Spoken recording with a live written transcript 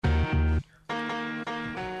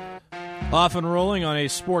Off and rolling on a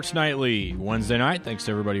Sports Nightly Wednesday night. Thanks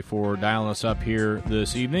to everybody for dialing us up here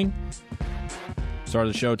this evening.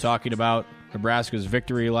 Started the show talking about Nebraska's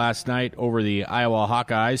victory last night over the Iowa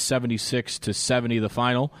Hawkeyes, 76-70 the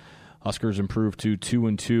final. Huskers improved to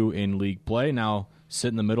 2-2 in league play. Now sit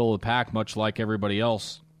in the middle of the pack, much like everybody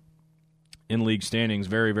else in league standings,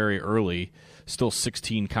 very, very early. Still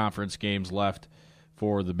 16 conference games left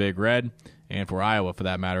for the Big Red, and for Iowa, for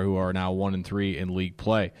that matter, who are now 1-3 in league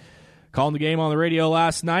play. Calling the game on the radio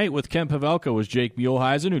last night with Kent Pavelka was Jake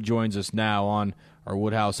Muehlheisen, who joins us now on our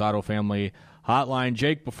Woodhouse Auto Family hotline.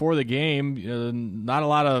 Jake, before the game, not a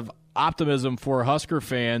lot of optimism for Husker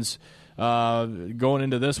fans going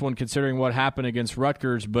into this one, considering what happened against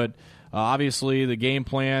Rutgers, but obviously the game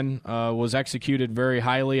plan was executed very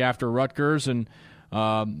highly after Rutgers, and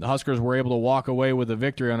the Huskers were able to walk away with a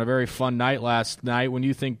victory on a very fun night last night. When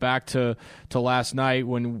you think back to last night,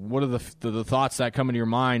 what are the thoughts that come into your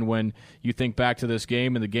mind when you think back to this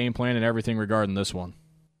game and the game plan and everything regarding this one?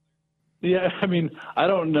 Yeah, I mean, I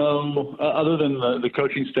don't know, other than the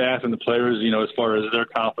coaching staff and the players, as far as their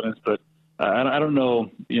confidence, but I don't know,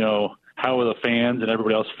 how the fans and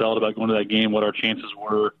everybody else felt about going to that game, what our chances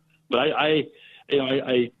were. But I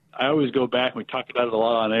always go back, and we talked about it a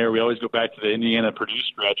lot on air, we always go back to the Indiana-Purdue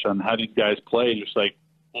stretch on how these guys play. Just like,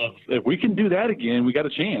 well, if we can do that again, we got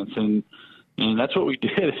a chance. And that's what we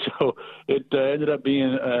did. So it ended up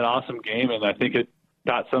being an awesome game, and I think it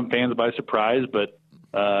got some fans by surprise, but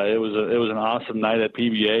it was an awesome night at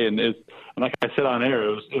PBA. And like I said on air,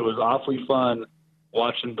 it was awfully fun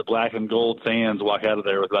watching the black and gold fans walk out of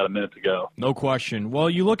there with about a minute to go. No question. Well,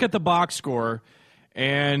 you look at the box score,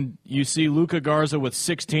 and you see Luka Garza with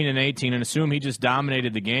 16 and 18 and assume he just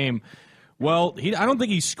dominated the game. Well, I don't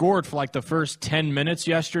think he scored for like the first 10 minutes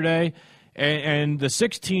yesterday, and the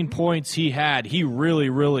 16 points he had, he really,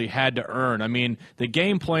 really had to earn. I mean, the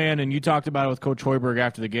game plan, and you talked about it with Coach Hoiberg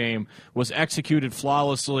after the game, was executed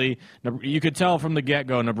flawlessly. You could tell from the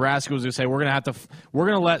get-go, Nebraska was going to say, we're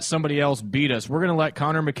going to let somebody else beat us. We're going to let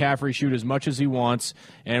Connor McCaffrey shoot as much as he wants,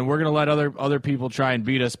 and we're going to let other people try and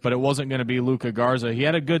beat us, but it wasn't going to be Luka Garza. He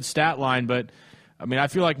had a good stat line, but, I mean, I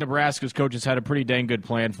feel like Nebraska's coaches had a pretty dang good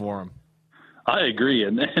plan for him. I agree,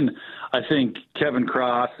 and then I think Kevin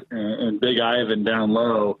Cross and Big Ivan down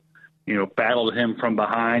low, battled him from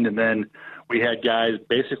behind, and then we had guys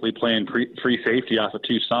basically playing free safety off of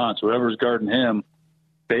Toussaint. So whoever's guarding him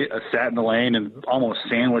sat in the lane and almost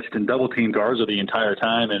sandwiched and double-teamed Garza the entire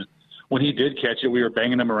time. And when he did catch it, we were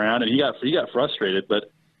banging him around, and he got frustrated.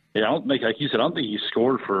 But I don't think, like you said, I don't think he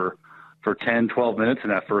scored for 10, 12 minutes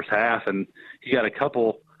in that first half, and he got a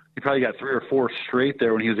couple. He probably got 3 or 4 straight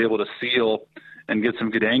there when he was able to seal and get some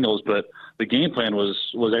good angles, but the game plan was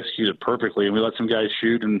executed perfectly, and we let some guys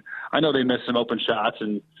shoot. And I know they missed some open shots,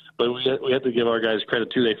 but we have to give our guys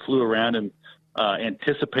credit too. They flew around and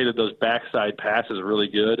anticipated those backside passes really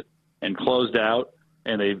good and closed out.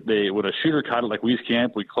 And they when a shooter caught it like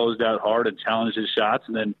Wieskamp, we closed out hard and challenged his shots.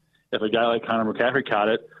 And then if a guy like Connor McCaffrey caught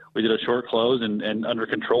it, we did a short close and under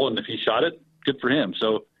control. And if he shot it, good for him.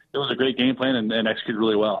 So it was a great game plan and executed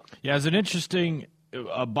really well. Yeah, it's an interesting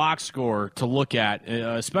box score to look at,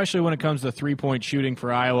 especially when it comes to three-point shooting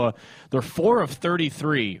for Iowa. They're 4 of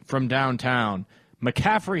 33 from downtown.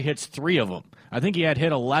 McCaffrey hits 3 of them. I think he had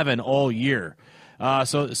hit 11 all year.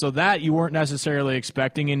 So that you weren't necessarily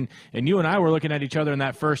expecting, and you and I were looking at each other in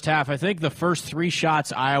that first half. I think the first 3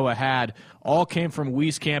 shots Iowa had all came from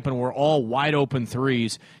Wieskamp and were all wide-open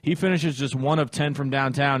threes. He finishes just 1 of 10 from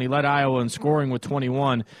downtown. He led Iowa in scoring with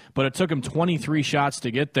 21, but it took him 23 shots to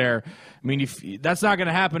get there. I mean, that's not going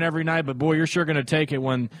to happen every night, but, boy, you're sure going to take it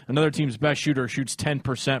when another team's best shooter shoots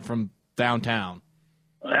 10% from downtown.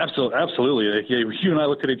 Absolutely. You and I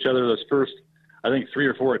looked at each other those first, I think, 3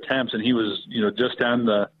 or 4 attempts, and he was, just down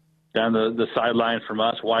the sideline from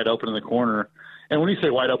us, wide open in the corner. And when you say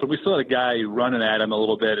wide open, we still had a guy running at him a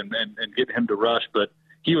little bit and getting him to rush, but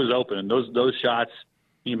he was open. And those shots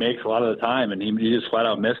he makes a lot of the time, and he just flat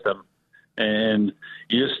out missed them. And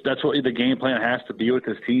that's what the game plan has to be with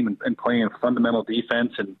this team, and playing fundamental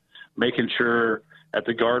defense and making sure at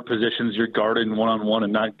the guard positions you're guarding one-on-one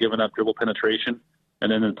and not giving up dribble penetration.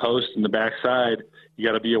 And then in the post and the backside, you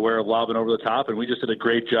got to be aware of lobbing over the top. And we just did a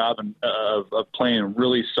great job of playing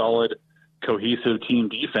really solid, cohesive team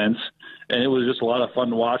defense. And it was just a lot of fun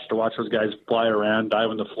to watch those guys fly around, dive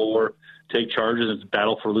on the floor, take charges, and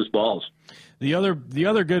battle for loose balls. The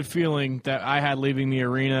other good feeling that I had leaving the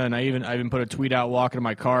arena, and I even put a tweet out walking to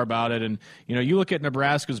my car about it, and you look at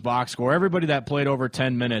Nebraska's box score, everybody that played over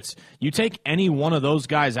 10 minutes, you take any one of those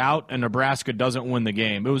guys out and Nebraska doesn't win the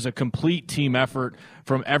game. It was a complete team effort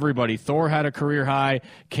from everybody. Thor had a career high.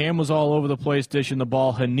 Cam was all over the place dishing the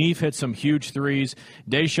ball. Hanif hit some huge threes.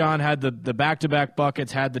 Deshaun had the back-to-back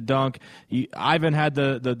buckets, had the dunk. Ivan had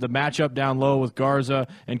the matchup down low with Garza,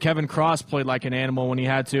 and Kevin Cross played like an animal when he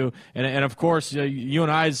had to. And of course, you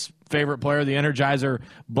and I's favorite player, the Energizer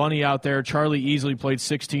Bunny out there, Charlie easily played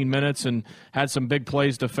 16 minutes and had some big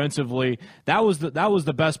plays defensively. That was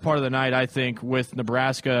the best part of the night, I think, with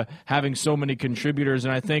Nebraska having so many contributors,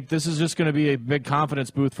 and I think this is just going to be a big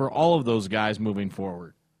confidence boost for all of those guys moving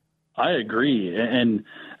forward. I agree, and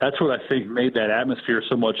that's what I think made that atmosphere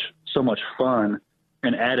so much fun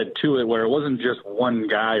and added to it, where it wasn't just one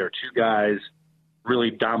guy or two guys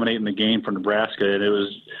really dominating the game for Nebraska, and it was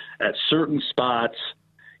at certain spots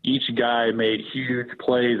each guy made huge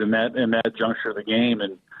plays in that juncture of the game.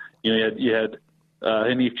 And you had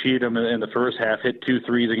Hanif Cheatham in the first half hit 2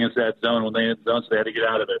 threes against that zone when they hit the zone, so they had to get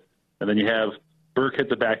out of it. And then you have Burke hit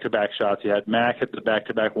the back-to-back shots. You had Mack hit the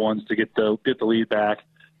back-to-back ones to get the lead back.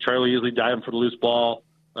 Charlie usually diving for the loose ball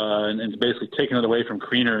and basically taking it away from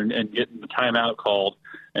Kriener and getting the timeout called.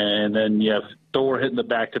 And then you have Thor hitting the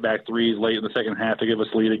back-to-back threes late in the second half to give us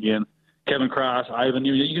the lead again. Kevin Cross, Ivan,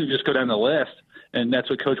 you can just go down the list. And that's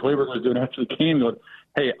what Coach Hoiberg was doing after the game, going,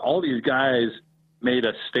 hey, all these guys made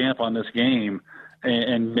a stamp on this game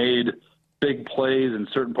and made big plays in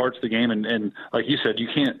certain parts of the game. And like you said,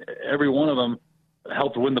 every one of them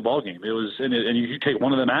helped win the ball game. It was, and if you take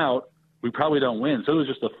one of them out, we probably don't win. So it was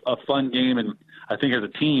just a fun game. And I think as a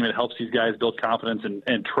team, it helps these guys build confidence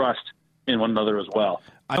and trust in one another as well.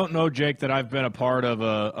 I don't know, Jake, that I've been a part of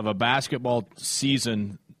a basketball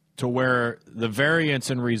season to where the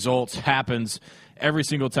variance in results happens every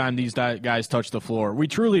single time these guys touch the floor. We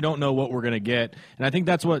truly don't know what we're going to get, and I think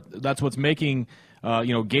that's what's making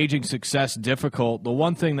gauging success difficult. The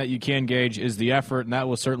one thing that you can gauge is the effort, and that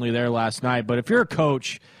was certainly there last night. But if you're a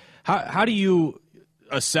coach, how do you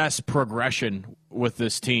assess progression with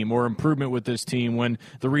this team or improvement with this team when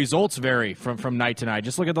the results vary from night to night?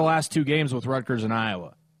 Just look at the last 2 games with Rutgers and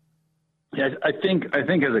Iowa. Yeah, I think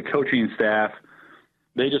as a coaching staff,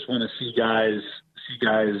 they just want to see guys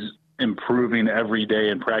improving every day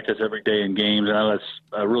in practice, every day in games. I know that's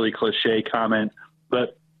a really cliche comment,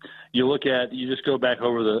 but you just go back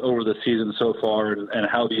over the season so far and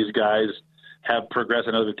how these guys have progressed.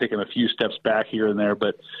 I know they've taken a few steps back here and there,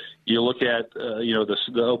 but you look at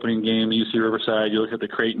the opening game, UC Riverside. You look at the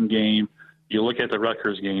Creighton game. You look at the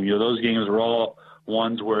Rutgers game. Those games were all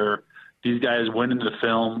ones where these guys went into the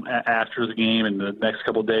film after the game and the next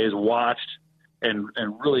couple of days watched and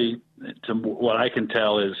really, to what I can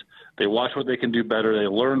tell, is they watch what they can do better. They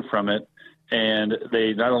learn from it, and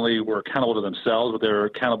they not only were accountable to themselves, but they were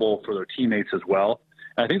accountable for their teammates as well.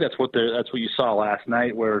 And I think that's what you saw last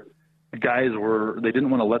night, where the guys they didn't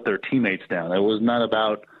want to let their teammates down. It wasn't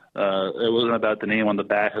about the name on the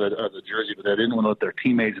back of the jersey, but they didn't want to let their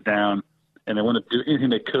teammates down, and they wanted to do anything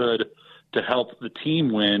they could to help the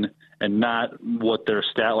team win and not what their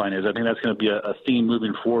stat line is. I think that's going to be a theme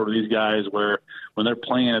moving forward with these guys, where when they're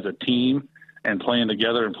playing as a team and playing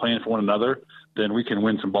together and playing for one another, then we can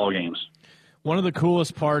win some ball games. One of the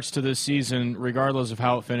coolest parts to this season, regardless of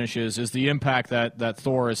how it finishes, is the impact that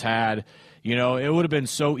Thor has had. It would have been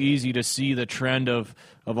so easy to see the trend of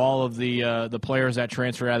all of the players that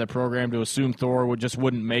transferred out of the program to assume Thor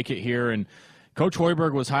wouldn't make it here, and Coach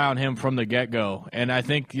Hoiberg was high on him from the get-go, and I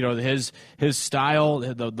think his style,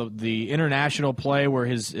 the international play, where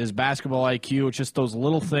his basketball IQ, it's just those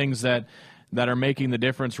little things that are making the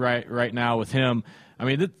difference right now with him. I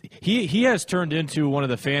mean, he has turned into one of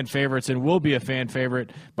the fan favorites and will be a fan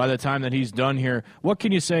favorite by the time that he's done here. What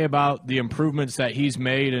can you say about the improvements that he's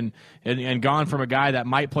made and gone from a guy that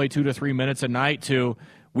might play 2 to 3 minutes a night to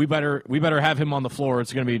we better have him on the floor?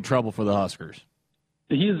 It's going to be trouble for the Huskers.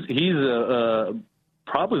 He's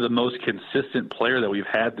probably the most consistent player that we've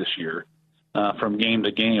had this year from game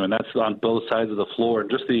to game, and that's on both sides of the floor. And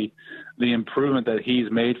just the improvement that he's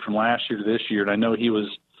made from last year to this year. And I know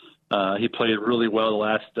he played really well the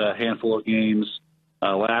last handful of games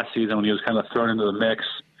last season when he was kind of thrown into the mix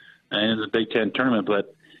in the Big Ten tournament.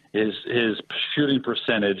 But his shooting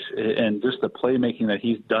percentage and just the playmaking that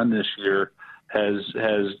he's done this year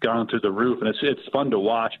has gone through the roof, and it's fun to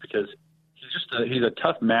watch because he's a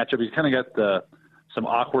tough matchup. He's kind of got some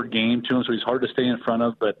awkward game to him, so he's hard to stay in front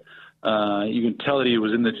of. But you can tell that he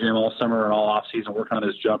was in the gym all summer and all off season working on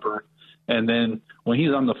his jumper. And then when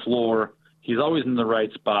he's on the floor, he's always in the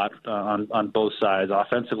right spot on both sides.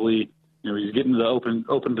 Offensively, he's getting to the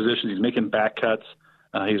open positions. He's making back cuts.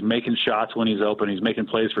 He's making shots when he's open. He's making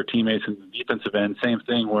plays for teammates in the defensive end. Same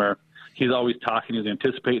thing where he's always talking. He's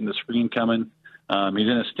anticipating the screen coming. He's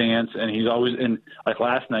in a stance, and he's always in. Like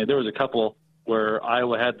last night, there was a couple where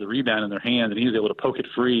Iowa had the rebound in their hand and he was able to poke it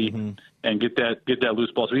free and get that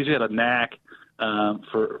loose ball. So he's had a knack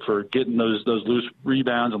for getting those loose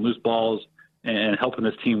rebounds and loose balls and helping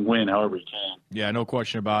this team win however he can. Yeah, no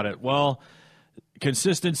question about it. Well,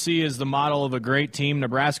 consistency is the model of a great team.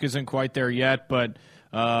 Nebraska isn't quite there yet, but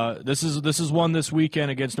this is one this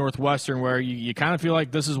weekend against Northwestern where you kind of feel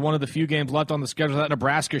like this is one of the few games left on the schedule that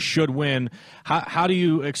Nebraska should win. How do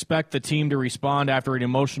you expect the team to respond after an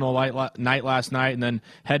emotional night last night and then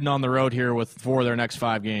heading on the road here for their next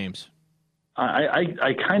 5 games?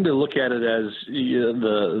 I kind of look at it as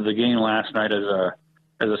the game last night as a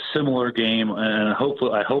similar game, and I hope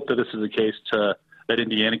that this is the case to that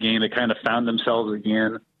Indiana game. They kind of found themselves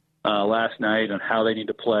again last night on how they need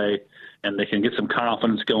to play, and they can get some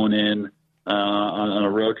confidence going in on a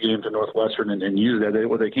road game to Northwestern and use that.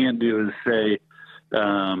 What they can't do is say,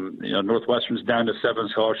 Northwestern's down to 7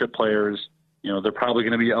 scholarship players. They're probably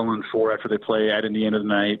going to be 0-4 after they play at Indiana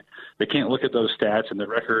tonight. They can't look at those stats and the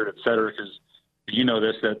record, et cetera, because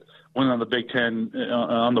that winning on the Big Ten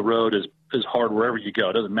on the road is hard wherever you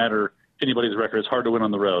go. It doesn't matter anybody's record. It's hard to win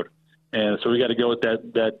on the road. And so we got to go with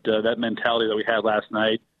that mentality that we had last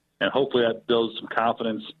night, and hopefully that builds some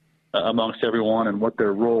confidence amongst everyone and what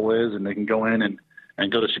their role is, and they can go in and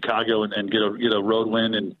go to Chicago and get a road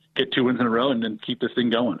win and get 2 wins in a row and then keep this thing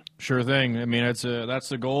going. Sure thing. I mean, that's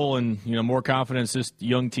the goal, and more confidence this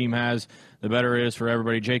young team has, the better it is for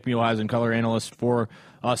everybody. Jake Muehlheisen, color analyst for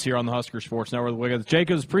us here on the Husker Sports Network.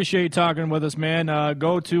 Jacobs, appreciate you talking with us, man.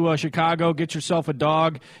 Go to Chicago, get yourself a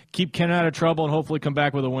dog, keep Ken out of trouble, and hopefully come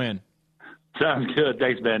back with a win. Sounds good.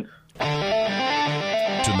 Thanks, Ben.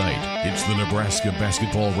 Tonight, it's the Nebraska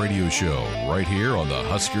Basketball Radio Show right here on the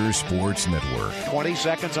Husker Sports Network. 20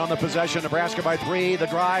 seconds on the possession. Nebraska by 3. The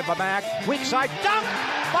drive by Mack. Weak side dunk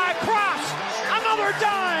by Cross. Another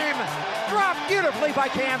dime. Dropped beautifully by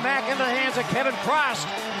Cam Mack into the hands of Kevin Cross.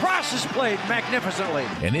 Cross has played magnificently.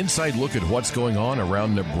 An inside look at what's going on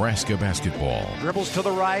around Nebraska basketball. Dribbles to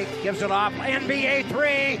the right. Gives it off. NBA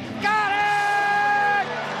 3. Got it!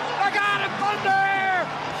 I got it! Thunder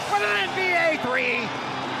with an NBA 3.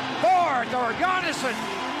 For Giannisson.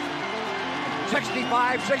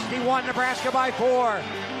 65-61, Nebraska by 4.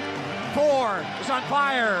 4 is on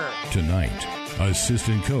fire. Tonight,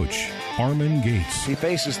 assistant coach Armin Gates. He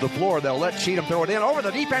faces the floor. They'll let Cheatham throw it in. Over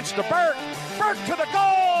the defense to Burke. Burke to the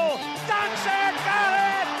goal. Dunks it. Got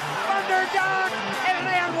it. Thunder dunk. And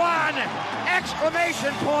then 1.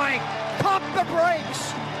 Exclamation point. Pump the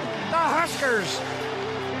brakes. The Huskers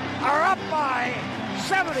are up by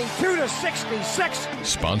 72-66.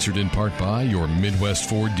 Sponsored in part by your Midwest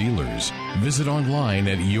Ford dealers. Visit online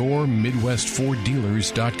at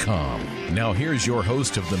yourmidwestforddealers.com. Now here's your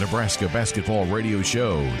host of the Nebraska Basketball Radio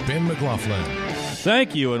Show, Ben McLaughlin.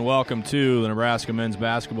 Thank you and welcome to the Nebraska Men's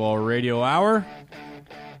Basketball Radio Hour.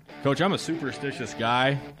 Coach, I'm a superstitious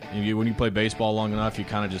guy. When you play baseball long enough, you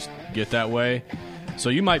kind of just get that way. So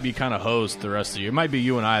you might be kind of host the rest of the year. It might be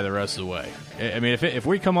you and I the rest of the way. I mean, if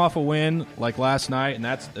we come off a win like last night, and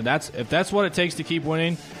if that's what it takes to keep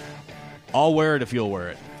winning, I'll wear it if you'll wear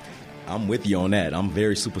it. I'm with you on that. I'm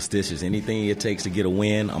very superstitious. Anything it takes to get a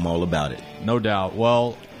win, I'm all about it. No doubt.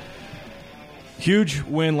 Well, huge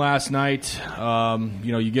win last night.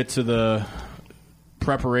 You get to the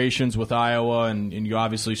preparations with Iowa, and you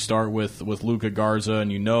obviously start with Luka Garza,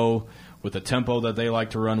 and with the tempo that they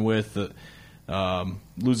like to run with,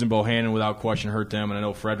 losing Bohannon without question hurt them, and I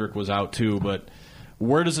know Frederick was out too, but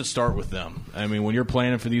where does it start with them? I mean, when you're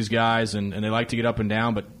planning for these guys, and they like to get up and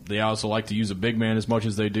down, but they also like to use a big man as much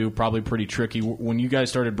as they do, probably pretty tricky. When you guys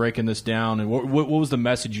started breaking this down, and what was the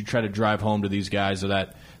message you tried to drive home to these guys of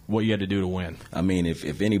that, what you had to do to win? I mean,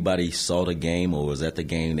 if anybody saw the game or was at the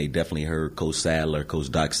game, they definitely heard Coach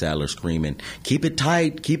Doc Sadler screaming, keep it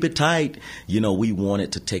tight, keep it tight. We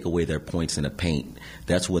wanted to take away their points in the paint.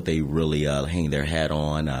 That's what they really hang their hat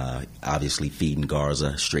on. Obviously, feeding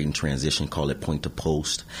Garza, straight in transition, call it point to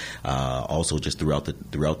post. Also, just throughout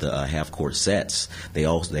the half court sets, they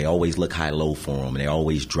always look high low for them. They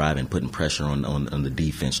always driving, putting pressure on the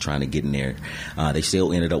defense, trying to get in there. They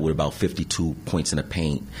still ended up with about 52 points in the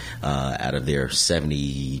paint out of their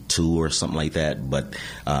 72 or something like that. But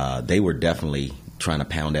they were definitely trying to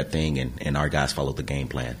pound that thing, and our guys followed the game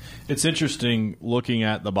plan. It's interesting looking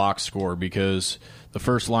at the box score because the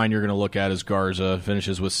first line you're going to look at is Garza,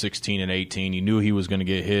 finishes with 16 and 18. You knew he was going to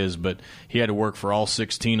get his, but he had to work for all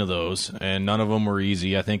 16 of those, and none of them were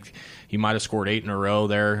easy. I think he might have scored 8 in a row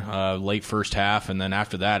there late first half, and then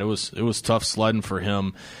after that it was tough sledding for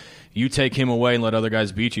him. you take him away and let other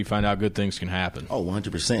guys beat you, find out good things can happen. Oh,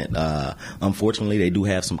 100%. Unfortunately, they do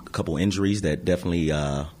have a couple injuries that definitely,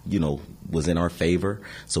 was in our favor.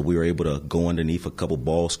 So we were able to go underneath a couple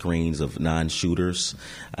ball screens of non-shooters,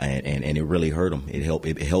 and it really hurt them. It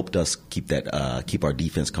helped us keep our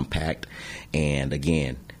defense compact, and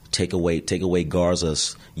again, take away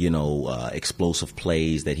Garza's, explosive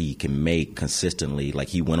plays that he can make consistently. Like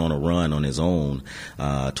he went on a run on his own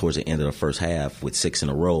towards the end of the first half with 6 in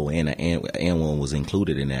a row, and one was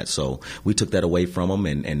included in that. So we took that away from him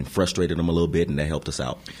and frustrated him a little bit, and that helped us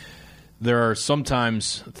out. There are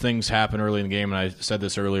sometimes things happen early in the game, and I said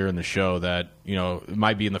this earlier in the show, that it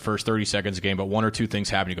might be in the first 30 seconds of the game, but 1 or 2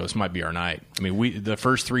 things happen. You go, this might be our night. I mean, the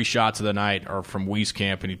first 3 shots of the night are from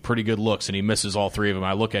Wieskamp, and he pretty good looks, and he misses all 3 of them.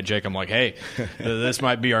 I look at Jake, I'm like, hey, this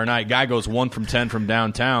might be our night. Guy goes 1 from 10 from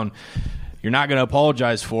downtown. You're not going to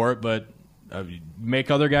apologize for it, but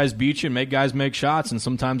make other guys beat you and make guys make shots, and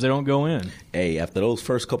sometimes they don't go in. Hey, after those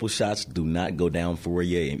first couple shots do not go down for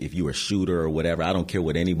you, if you're a shooter or whatever, I don't care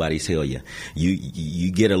what anybody tell you.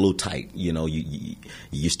 You get a little tight.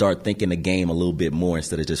 You start thinking the game a little bit more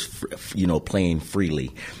instead of just playing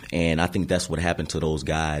freely. And I think that's what happened to those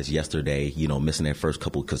guys yesterday. Missing that first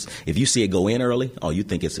couple, because if you see it go in early, you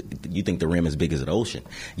think the rim is big as an ocean.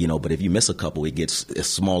 But if you miss a couple, it gets as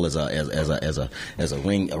small as a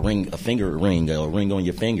finger ring, a ring on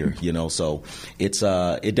your finger. So it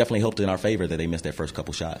definitely helped in our favor that they missed their first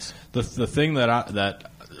couple shots. The thing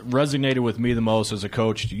that resonated with me the most as a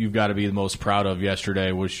coach, you've got to be the most proud of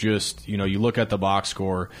yesterday, was just, you look at the box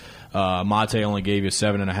score. Mate only gave you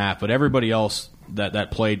 7.5, but everybody else that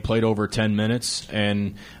played over 10 minutes.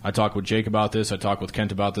 And I talked with Jake about this. I talked with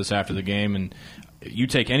Kent about this after the game. And you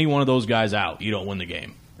take any one of those guys out, you don't win the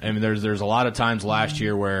game. I mean, there's a lot of times last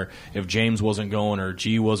year where if James wasn't going or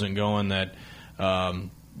G wasn't going, that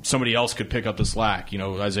somebody else could pick up the slack.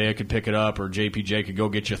 Isaiah could pick it up, or JPJ could go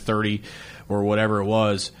get you 30 or whatever it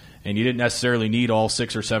was, and you didn't necessarily need all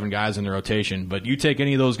 6 or 7 guys in the rotation. But you take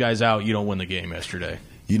any of those guys out, you don't win the game yesterday.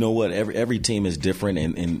 You know what? Every team is different,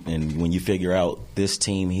 and when you figure out this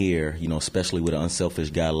team here, especially with an unselfish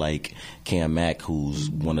guy like Cam Mack, who's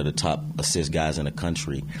one of the top assist guys in the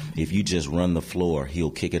country, if you just run the floor,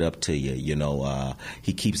 he'll kick it up to you.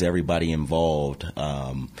 He keeps everybody involved,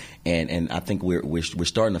 and I think we're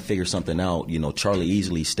starting to figure something out. Charlie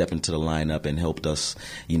Easley stepped into the lineup and helped us,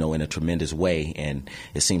 in a tremendous way, and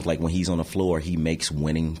it seems like when he's on the floor, he makes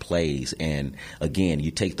winning plays. And again,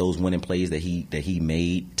 you take those winning plays that he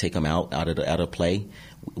made, take them out of play,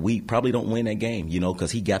 we probably don't win that game,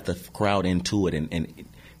 because he got the crowd into it, and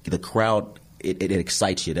the crowd, it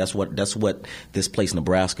excites you. That's what this place,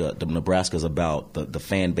 Nebraska is about. The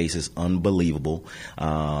fan base is unbelievable,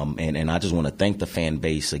 and I just want to thank the fan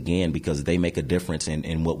base again, because they make a difference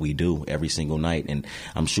in what we do every single night. And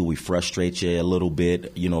I'm sure we frustrate you a little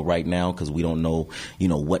bit, right now, because we don't know,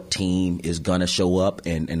 what team is gonna show up,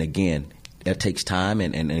 and again, that takes time,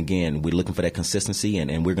 and again, we're looking for that consistency,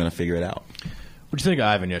 and we're going to figure it out. What do you think of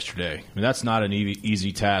Ivan yesterday? I mean, that's not an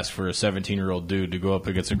easy task for a 17-year-old dude to go up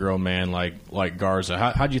against a grown man like Garza.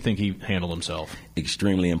 How do you think he handled himself?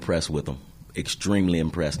 Extremely impressed with him. Extremely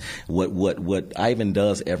impressed. What Ivan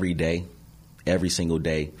does every day, every single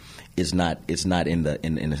day, it's not on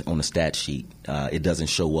the stat sheet. It doesn't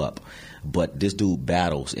show up. But this dude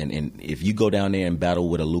battles, and if you go down there and battle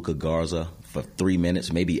with a Luka Garza for 3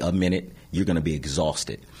 minutes, maybe a minute, you're going to be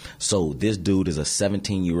exhausted. So this dude is a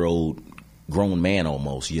 17-year-old grown man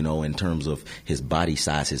almost, in terms of his body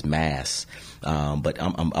size, his mass. But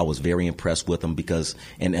I was very impressed with him because,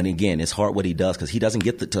 and again, it's hard what he does because he doesn't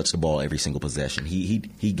get to touch the ball every single possession.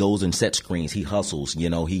 He goes and set screens. He hustles.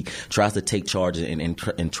 He tries to take charge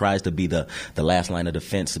and tries to be the last line of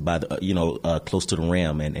defense by the close to the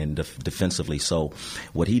rim and defensively. So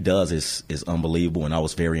what he does is unbelievable, and I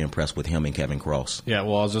was very impressed with him and Kevin Cross. Yeah,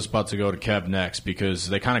 well, I was just about to go to Kev next because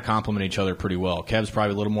they kind of complement each other pretty well. Kev's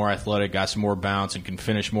probably a little more athletic, got some more bounce, and can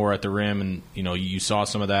finish more at the rim, and you saw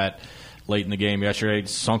some of that late in the game yesterday.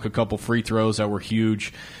 Sunk a couple free throws that were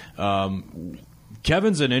huge.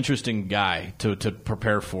 Kevin's an interesting guy to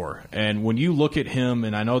prepare for. And when you look at him,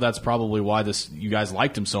 and I know that's probably why you guys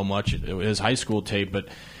liked him so much, his high school tape, but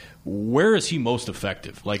where is he most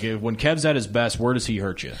effective? Like when Kev's at his best, where does he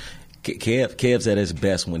hurt you? Kev's at his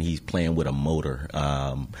best when he's playing with a motor.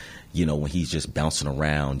 you know, when he's just bouncing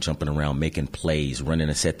around, jumping around, making plays, running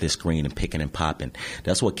to set this screen and picking and popping.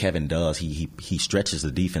 That's what Kevin does. He stretches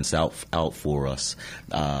the defense out for us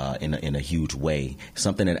in a huge way.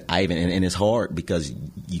 Something that Ivan, and it's hard because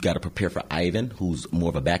you got to prepare for Ivan, who's more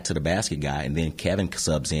of a back to the basket guy, and then Kevin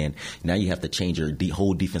subs in. Now you have to change your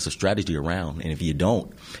whole defensive strategy around, and if you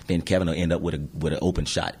don't, then Kevin will end up with an open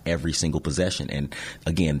shot every single possession. And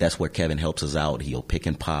again, that's where Kevin helps us out. He'll pick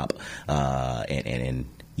and pop, and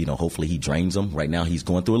you know, hopefully he drains them. Right now he's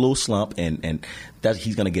going through a little slump, and that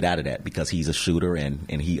he's going to get out of that because he's a shooter and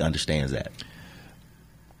he understands that.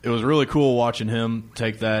 It was really cool watching him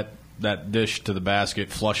take that dish to the basket,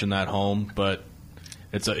 flushing that home. But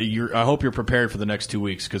I hope you're prepared for the next 2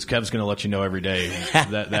 weeks because Kev's going to let you know every day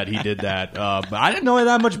that he did that. But I didn't know he had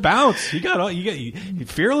that much bounce. He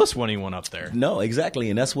fearless when he went up there. No, exactly,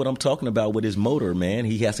 and that's what I'm talking about with his motor, man.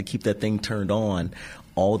 He has to keep that thing turned on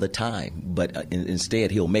all the time, but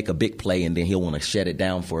instead he'll make a big play and then he'll want to shut it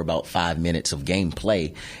down for about 5 minutes of game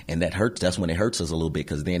play, and that hurts. That's when it hurts us a little bit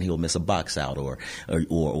because then he'll miss a box out or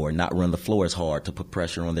not run the floor as hard to put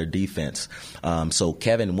pressure on their defense. So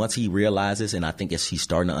Kevin, once he realizes, and I think he's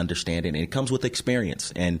starting to understand it, and it comes with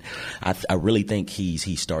experience, and I really think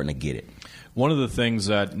he's starting to get it. One of the things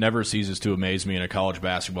that never ceases to amaze me in a college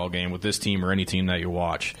basketball game with this team or any team that you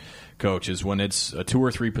watch, Coach, is when it's a 2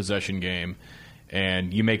 or 3 possession game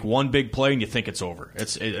and you make one big play and you think it's over.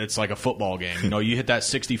 It's like a football game. You know, you hit that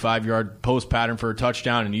 65-yard post pattern for a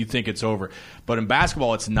touchdown and you think it's over. But in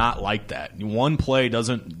basketball, it's not like that. One play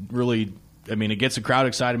doesn't really – I mean, it gets the crowd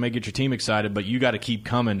excited, may get your team excited, but you got to keep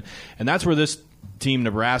coming. And that's where this team,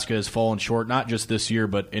 Nebraska, has fallen short, not just this year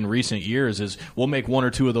but in recent years, is we'll make 1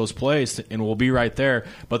 or 2 of those plays and we'll be right there,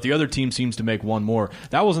 but the other team seems to make one more.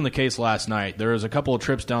 That wasn't the case last night. There was a couple of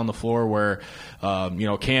trips down the floor where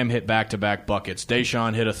Cam hit back-to-back buckets.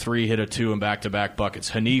 Deshaun hit a 3, hit a 2, and back-to-back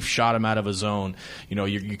buckets. Hanif shot him out of a zone. You know,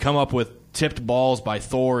 you come up with tipped balls by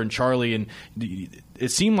Thor and Charlie, and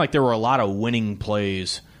it seemed like there were a lot of winning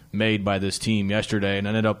plays made by this team yesterday and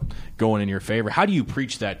ended up going in your favor. How do you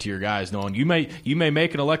preach that to your guys, knowing you may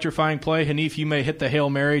make an electrifying play, Hanif, you may hit the Hail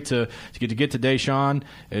Mary to get to Deshaun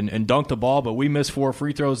and dunk the ball, but we miss 4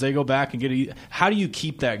 free throws, they go back and get it. How do you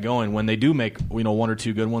keep that going when they do make 1 or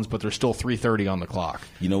 2 good ones, but there's still 3:30 on the clock?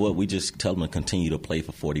 You know what? We just tell them to continue to play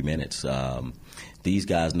for 40 minutes. These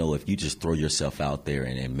guys know if you just throw yourself out there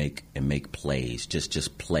and make plays,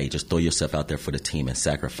 just play, just throw yourself out there for the team and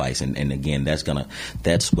sacrifice. And again,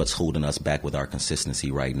 that's what's holding us back with our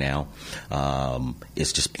consistency right now.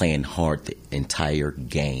 It's just playing hard the entire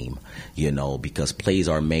game, because plays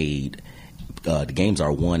are made, the games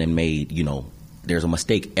are won and made, there's a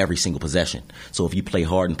mistake every single possession. So if you play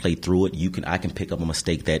hard and play through it, I can pick up a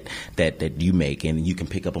mistake that you make, and you can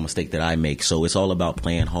pick up a mistake that I make. So it's all about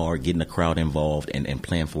playing hard, getting the crowd involved, and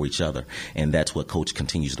playing for each other. And that's what Coach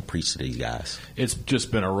continues to preach to these guys. It's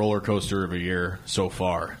just been a roller coaster of a year so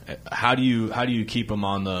far. How do you keep them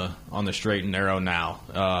on the straight and narrow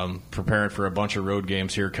now? Preparing for a bunch of road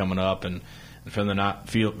games here coming up, and for them to not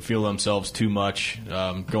feel themselves too much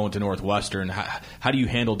going to Northwestern. How do you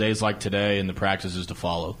handle days like today and the practices to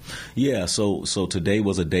follow? Yeah, so today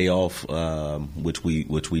was a day off, which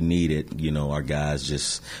we needed. Our guys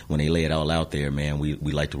just, when they lay it all out there, man, we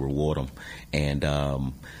like to reward them.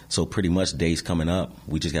 And so pretty much days coming up,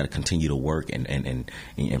 we just got to continue to work and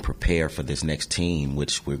prepare for this next team,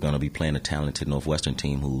 which we're going to be playing a talented Northwestern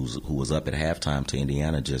team who was up at halftime to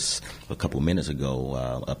Indiana just a couple minutes ago,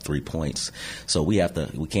 up 3 points. So we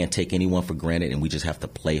can't take anyone for granted, and we just have to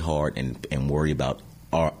play hard and worry about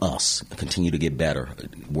us, continue to get better,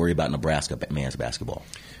 worry about Nebraska men's basketball.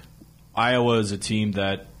 Iowa is a team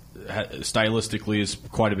that stylistically is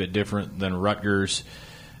quite a bit different than Rutgers.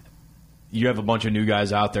 You have a bunch of new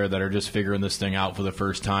guys out there that are just figuring this thing out for the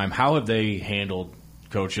first time. How have they handled,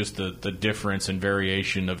 Coach, just the difference and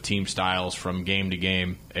variation of team styles from game to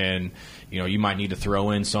game? And, you might need to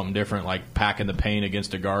throw in something different, like packing the paint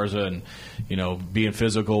against Garza and, being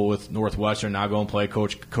physical with Northwestern. Now go and play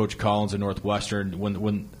Coach Collins at Northwestern.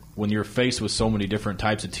 When you're faced with so many different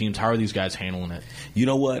types of teams, how are these guys handling it? You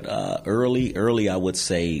know what? Early, I would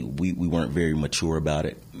say we weren't very mature about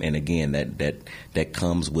it. And again, that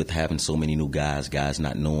comes with having so many new guys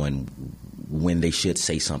not knowing when they should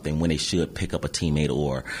say something, when they should pick up a teammate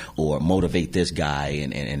or motivate this guy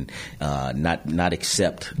and not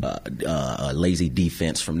accept a lazy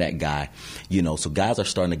defense from that guy. So guys are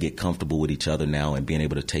starting to get comfortable with each other now and being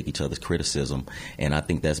able to take each other's criticism, and I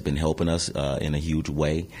think that's been helping us in a huge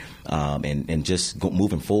way. And just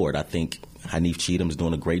moving forward, I think Hanif Cheatham's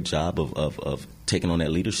doing a great job of taking on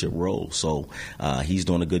that leadership role. So he's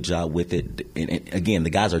doing a good job with it. And again, the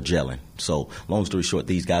guys are gelling. So long story short,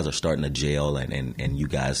 these guys are starting to gel, and you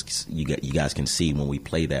guys can see when we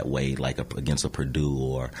play that way, like against a Purdue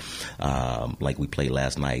or like we played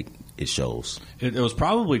last night. It shows. It was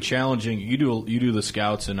probably challenging. You do the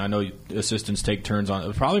scouts, and I know assistants take turns on it.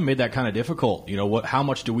 It probably made that kind of difficult. How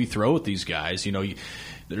much do we throw at these guys? You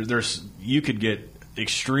could get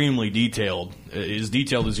extremely detailed, as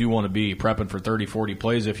detailed as you want to be, prepping for 30, 40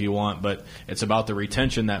 plays if you want, but it's about the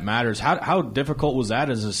retention that matters. How difficult was that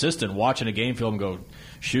as an assistant, watching a game film and go,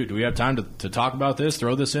 shoot, do we have time to talk about this,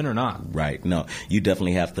 throw this in or not? Right. No, you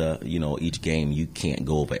definitely have to, each game you can't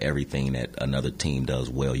go over everything that another team does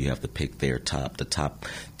well. You have to pick the top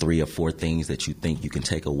 3 or 4 things that you think you can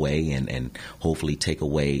take away and hopefully take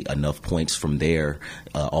away enough points from their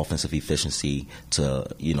offensive efficiency to,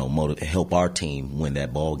 help our team win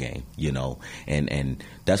that ball game, and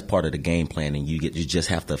that's part of the game plan. And you just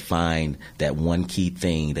have to find that one key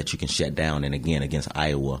thing that you can shut down. And again, against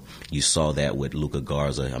Iowa, you saw that with Luka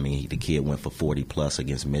Garza. I mean, the kid went for 40-plus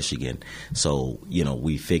against Michigan. So,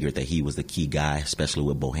 we figured that he was the key guy, especially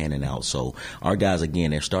with Bohannon out. So our guys,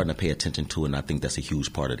 again, they're starting to pay attention to it, and I think that's a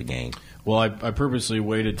huge part of the game. Well, I purposely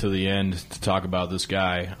waited to the end to talk about this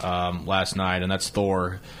guy last night, and that's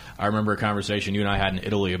Thor. I remember a conversation you and I had in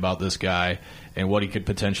Italy about this guy and what he could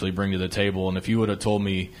potentially bring to the table. And if you would have told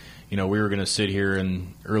me, we were going to sit here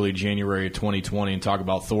in early January of 2020 and talk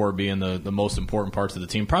about Thor being the most important parts of the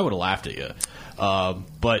team, probably would have laughed at you.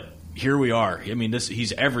 But here we are. I mean,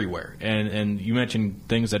 he's everywhere. And you mentioned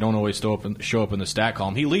things that don't always show up in the stat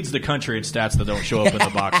column. He leads the country in stats that don't show up in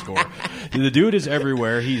the box score. The dude is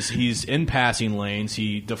everywhere. He's in passing lanes.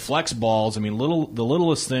 He deflects balls. I mean, the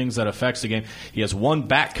littlest things that affects the game. He has one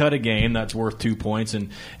back cut a game that's worth 2 points. And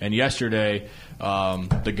yesterday,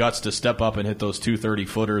 the guts to step up and hit those 2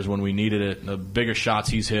 30-footers when we needed it. The biggest shots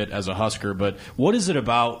he's hit as a Husker. But what is it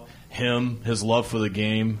about him, his love for the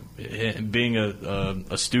game, being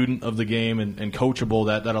a student of the game and coachable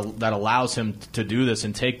that allows him to do this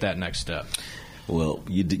and take that next step? Well,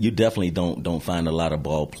 you definitely don't find a lot of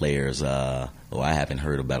ball players. I haven't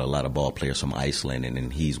heard about a lot of ball players from Iceland,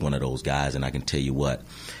 and he's one of those guys. And I can tell you what,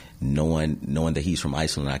 knowing that he's from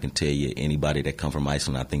Iceland, I can tell you anybody that come from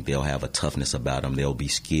Iceland, I think they'll have a toughness about them. They'll be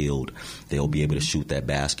skilled. They'll be able to shoot that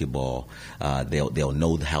basketball. They'll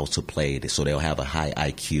know how to play, so they'll have a high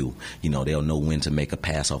IQ. They'll know when to make a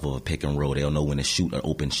pass off of a pick and roll. They'll know when to shoot an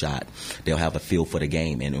open shot. They'll have a feel for the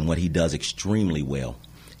game. And what he does extremely well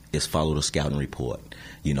is follow the scouting report.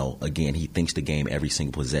 Again, he thinks the game every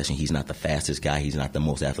single possession. He's not the fastest guy. He's not the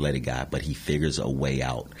most athletic guy, but he figures a way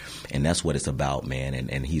out. And that's what it's about, man.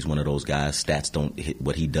 And he's one of those guys,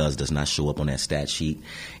 what he does not show up on that stat sheet,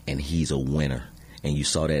 and he's a winner. And you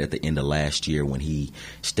saw that at the end of last year when he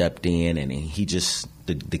stepped in and he just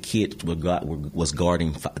the kid was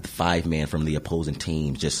guarding the 5-man from the opposing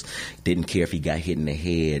team, just didn't care if he got hit in the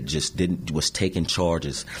head, was taking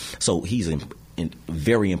charges. So he's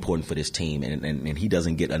very important for this team, and he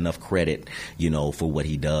doesn't get enough credit, for what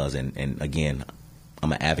he does. And again,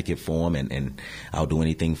 I'm an advocate for him, and I'll do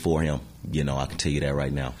anything for him. I can tell you that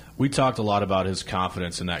right now. We talked a lot about his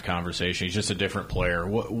confidence in that conversation. He's just a different player.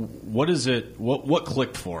 What is it? What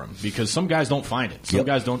clicked for him? Because some guys don't find it. Some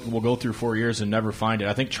guys will go through 4 years and never find it.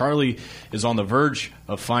 I think Charlie is on the verge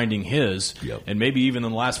of finding his, and maybe even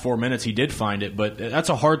in the last 4 minutes he did find it. But that's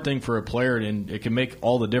a hard thing for a player, and it can make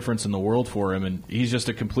all the difference in the world for him. And he's just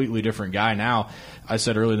a completely different guy now. I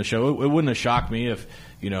said earlier in the show, it wouldn't have shocked me if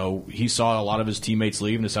he saw a lot of his teammates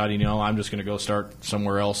leave and decided, I'm just going to go start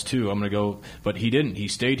somewhere else too. I'm going to go, but he didn't. He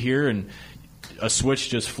stayed here, and a switch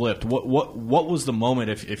just flipped. What was the moment,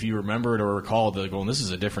 if you remember it or recall, going, this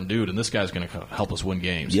is a different dude, and this guy's going to help us win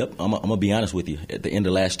games? Yep, I'm going to be honest with you. At the end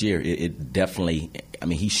of last year, it definitely,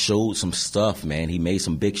 he showed some stuff, man. He made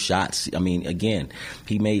some big shots. Again,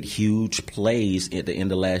 he made huge plays at the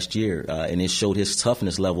end of last year, and it showed his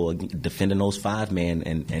toughness level defending those 5-man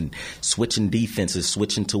and switching defenses,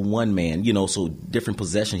 switching to 1-man, so different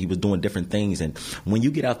possession. He was doing different things. And when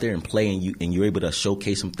you get out there and play and you're able to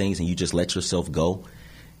showcase some things and you just let yourself go,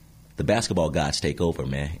 the basketball gods take over,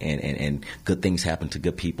 man, and good things happen to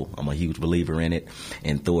good people. I'm a huge believer in it,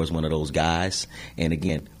 and Thor's one of those guys. And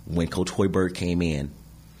again, when Coach Hoiberg came in,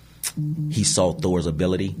 he saw Thor's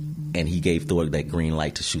ability, and he gave Thor that green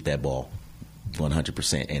light to shoot that ball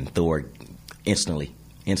 100%. And Thor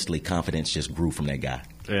instantly confidence just grew from that guy.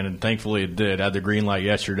 and thankfully it did. Had the green light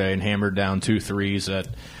yesterday and hammered down 2 threes that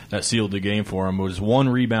sealed the game for him. It was 1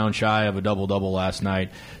 rebound shy of a double-double last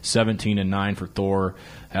night, 17 and 9 for Thor.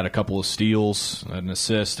 Had a couple of steals, an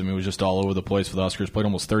assist. I mean, it was just all over the place for the Huskers. Played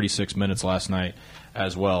almost 36 minutes last night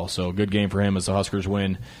as well. So good game for him as the Huskers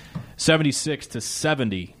win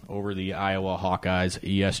 76-70 over the Iowa Hawkeyes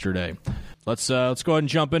yesterday. Let's go ahead and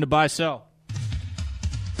jump into buy sell.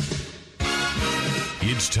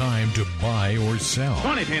 It's time to buy or sell.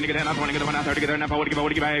 Buy,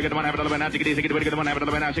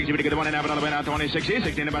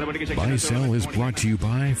 Sell is brought to you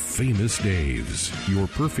by Famous Dave's, your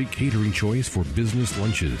perfect catering choice for business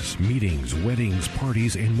lunches, meetings, weddings,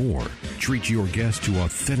 parties, and more. Treat your guests to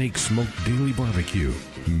authentic smoked daily barbecue,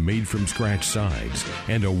 made from scratch sides,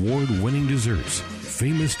 and award-winning desserts.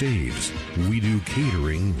 Famous Dave's, we do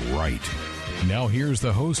catering right. Now here's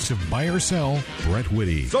the hosts of Buy or Sell, Brett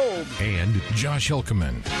Whitty and Josh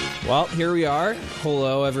Hilkeman. Well, here we are.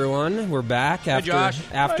 Hello, everyone. We're back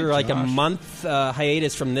after a month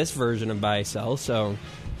hiatus from this version of Buy or Sell. So,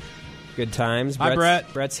 good times. Hi,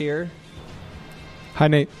 Brett. Brett's here. Hi,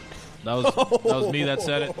 Nate. That was me that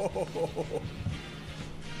said it.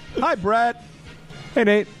 Hi, Brett. Hey,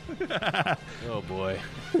 Nate. Oh, boy.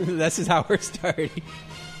 This is how we're starting.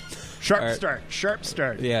 Sharp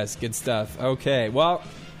start. Yes, good stuff. Okay, well,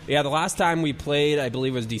 yeah, the last time we played, I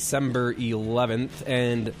believe, was December 11th,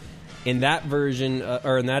 and in that version,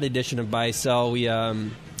 or in that edition of Buy Sell, we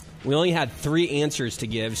only had 3 answers to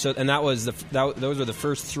give. So, and those were the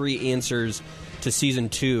first 3 answers to season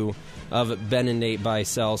 2 of Ben and Nate Buy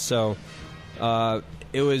Sell. So,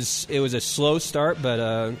 it was a slow start,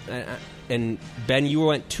 but and Ben, you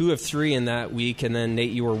went 2 of 3 in that week, and then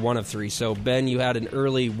Nate, you were 1 of 3. So Ben, you had an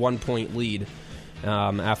early 1-point lead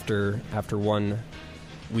after 1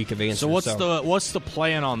 week of answers. So what's the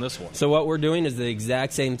plan on this one? So what we're doing is the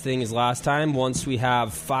exact same thing as last time. Once we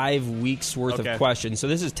have 5 weeks worth of questions, so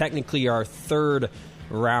this is technically our 3rd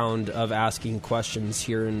round of asking questions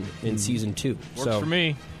here in season 2. Works for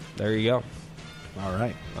me. There you go. All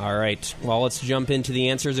right. Well, let's jump into the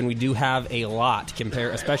answers, and we do have a lot,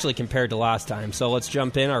 especially compared to last time. So let's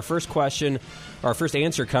jump in. Our first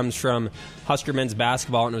answer comes from Husker men's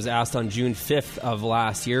basketball, and it was asked on June 5th of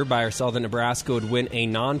last year. Buy or sell that Nebraska would win a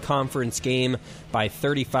non-conference game by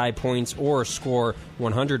 35 points or score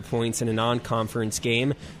 100 points in a non-conference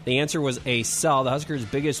game. The answer was a sell. The Huskers'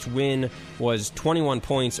 biggest win was 21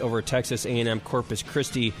 points over Texas A&M Corpus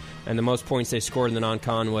Christi, and the most points they scored in the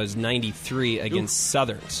non-con was 93 against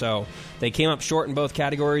Southern. So they came up short in both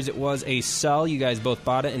categories. It was a sell. You guys both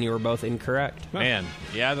bought it, and you were both incorrect. Man,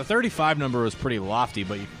 yeah, the 35 number was pretty lofty,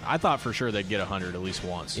 but I thought for sure they'd get 100 at least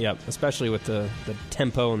once. Yep, especially with the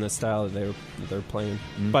tempo and the style that they're playing.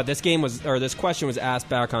 Mm-hmm. But this question was asked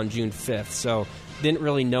back on June 5th, so didn't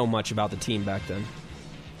really know much about the team back then.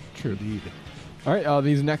 True indeed. All right,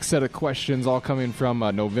 these next set of questions all coming from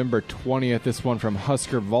November 20th. This one from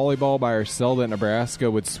Husker Volleyball. Buy or sell that Nebraska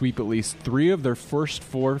would sweep at least 3 of their first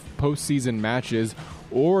 4 postseason matches,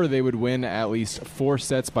 or they would win at least 4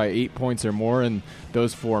 sets by 8 points or more in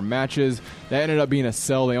those 4 matches. That ended up being a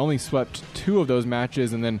sell. They only swept 2 of those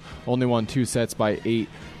matches and then only won 2 sets by 8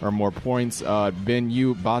 or more points. Ben,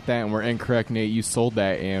 you bought that and were incorrect. Nate, you sold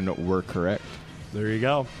that and were correct. There you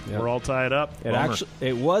go. Yep. We're all tied up.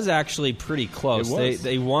 It was actually pretty close.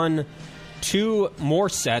 They won 2 more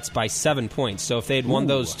sets by 7 points. So if they had won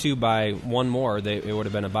those 2 by 1 more, it would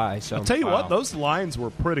have been a bye. So I'll tell you what, those lines were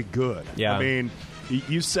pretty good. Yeah. I mean,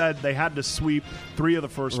 you said they had to sweep 3 of the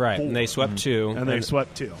first 4. And they swept 2. And they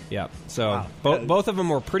swept 2. Yeah. So both of them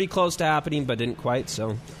were pretty close to happening, but didn't quite.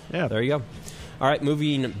 So there you go. All right,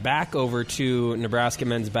 moving back over to Nebraska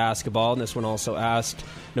men's basketball, and this one also asked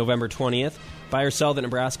November 20th. Buy or sell that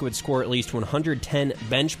Nebraska would score at least 110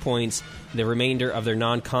 bench points the remainder of their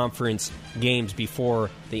non-conference games before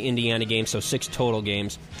the Indiana game, so 6 total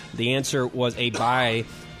games. The answer was a buy.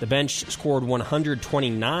 The bench scored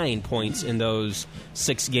 129 points in those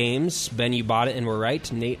 6 games. Ben, you bought it and were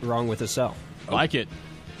right. Nate, wrong with a sell. Like it.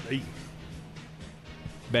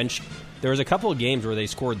 Bench. There was a couple of games where they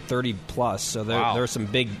scored 30-plus, so there were some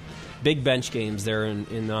big bench games there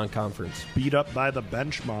in non-conference. Beat up by the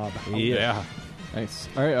bench mob. Yeah. Nice.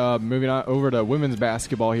 All right, moving on over to women's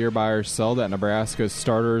basketball here. Buy or sell that Nebraska's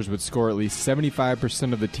starters would score at least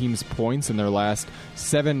 75% of the team's points in their last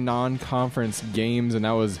 7 non-conference games, and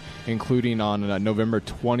that was including on November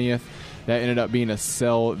 20th. That ended up being a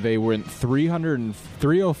sell. They went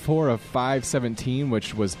 304 of 517,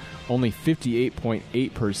 which was only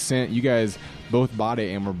 58.8%. You guys both bought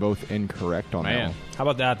it and were both incorrect on that one. How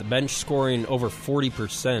about that? The bench scoring over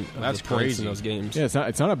 40% of the points in those games. Yeah,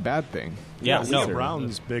 it's not a bad thing. Yeah, Leah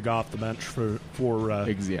Brown's big off the bench for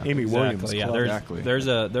Amy Williams. Yeah, there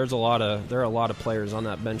are a lot of players on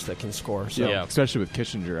that bench that can score. So. Yeah, especially with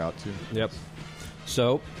Kishinger out too. Yep.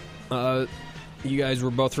 So, you guys were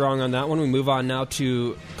both wrong on that one. We move on now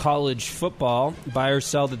to college football. Buy or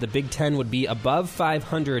sell that the Big Ten would be above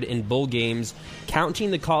 500 in bowl games, counting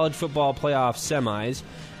the college football playoff semis.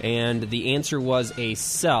 And the answer was a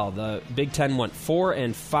sell. The Big Ten went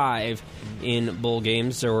 4-5 in bowl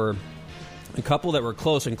games. There were a couple that were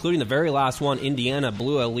close, including the very last one. Indiana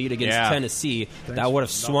blew a lead against Tennessee. That would have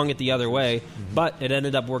swung it the other way, but it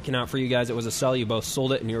ended up working out for you guys. It was a sell. You both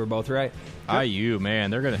sold it, and you were both right. IU,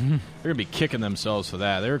 man, they're gonna be kicking themselves for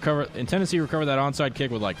that. Tennessee recovered that onside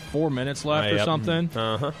kick with like 4 minutes left or something.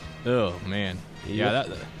 Oh man, yeah.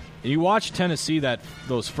 You watch Tennessee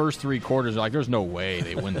those first 3 quarters, like there's no way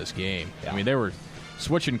they win this game. I mean, they were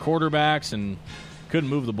switching quarterbacks and couldn't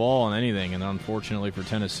move the ball on anything, and unfortunately for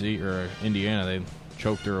Tennessee or Indiana, they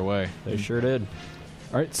choked her away. They sure did.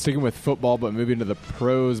 All right, sticking with football, but moving to the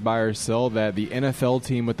pros, buy or sell that the NFL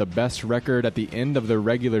team with the best record at the end of the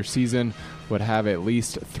regular season would have at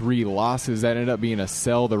least 3 losses. That ended up being a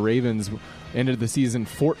sell. The Ravens ended the season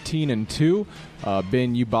 14-2.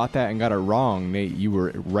 Ben, you bought that and got it wrong. Nate, you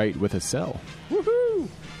were right with a sell. Woohoo!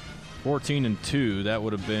 14-2. That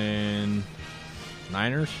would have been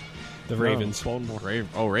Niners. The Ravens.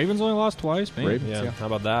 Ravens only lost twice. Man. Ravens, yeah. How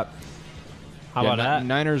about that? How about that?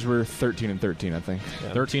 Niners were 13-13, I think.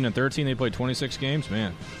 Yeah. 13-13. They played 26 games.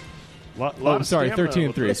 Man. I'm sorry,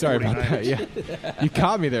 13-3. Sorry about that. Yeah, you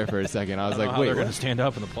caught me there for a second. I was like, wait, they're going to stand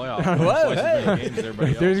up in the playoffs. Whoa, hey. There's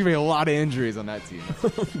going to be a lot of injuries on that team.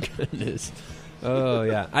 Oh, goodness. Oh,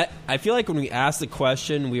 yeah. I feel like when we asked the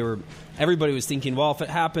question, everybody was thinking, well, if it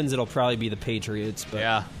happens, it'll probably be the Patriots. But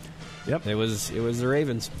yeah. Yep. It was the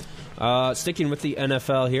Ravens. Sticking with the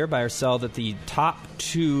NFL here, buy or sell that the top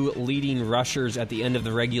 2 leading rushers at the end of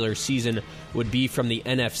the regular season would be from the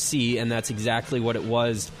NFC, and that's exactly what it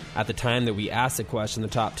was at the time that we asked the question. The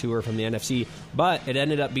top 2 are from the NFC, but it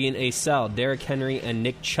ended up being a sell. Derrick Henry and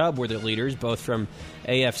Nick Chubb were the leaders, both from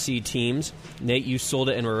AFC teams. Nate, you sold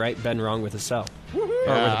it and were right. Ben, wrong with a sell. Or with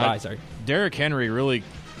a buy, sorry. Derrick Henry really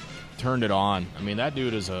turned it on. I mean, that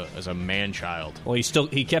dude is a man-child. Well,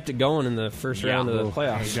 he kept it going in the first round of the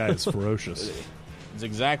playoffs. That guy is ferocious. It's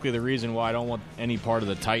exactly the reason why I don't want any part of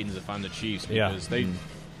the Titans if I'm the Chiefs, because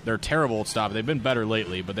they're terrible at stopping. They've been better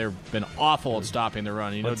lately, but they've been awful at stopping the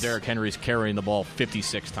run. You know, Derrick Henry's carrying the ball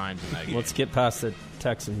 56 times in that game. Let's get past the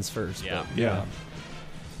Texans first. Yeah.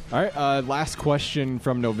 All right, last question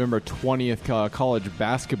from November 20th, college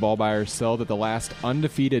basketball, buy or sell that the last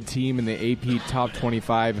undefeated team in the AP Top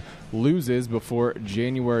 25 loses before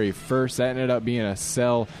January 1st. That ended up being a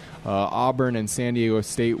sell. Auburn and San Diego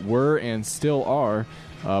State were and still are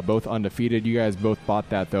both undefeated. You guys both bought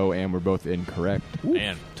that, though, and were both incorrect.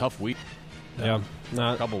 Man, tough week. Yeah.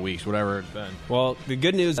 A couple weeks, whatever it's been. Well, the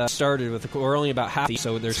good news started with we're only about half,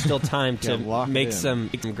 so there's still time to make some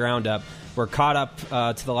ground up. We're caught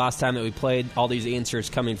up to the last time that we played. All these answers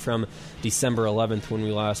coming from December 11th when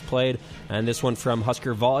we last played. And this one from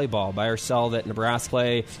Husker Volleyball. Buy or sell that Nebraska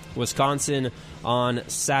play Wisconsin on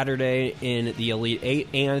Saturday in the Elite 8,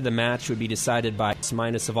 and the match would be decided by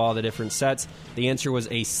minus of all the different sets. The answer was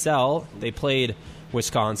a sell. They played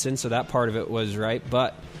Wisconsin, so that part of it was right.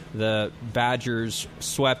 But the Badgers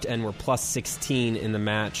swept and were plus 16 in the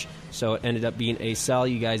match. So it ended up being a sell.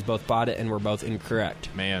 You guys both bought it and were both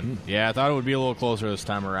incorrect. Man, yeah, I thought it would be a little closer this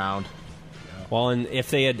time around. Well, and if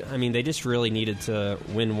they had, they just really needed to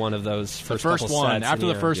win one of those first couple one. sets. After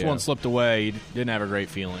the first one slipped away, you didn't have a great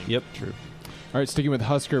feeling. Yep, true. All right, sticking with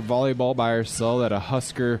Husker Volleyball, buy or sell that a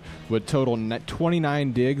Husker would total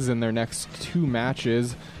 29 digs in their next 2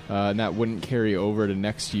 matches, and that wouldn't carry over to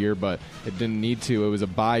next year, but it didn't need to. It was a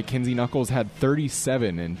buy. Kinsey Knuckles had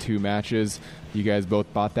 37 in 2 matches. You guys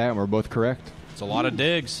both bought that, and we're both correct. It's a lot of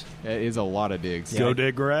digs. It is a lot of digs. Yeah. Go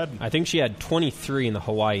dig, Red. I think she had 23 in the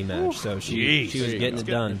Hawaii match, so she was getting it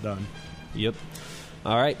done. Yep.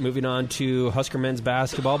 All right, moving on to Husker men's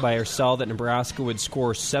basketball. Buy or sell that Nebraska would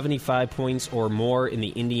score 75 points or more in the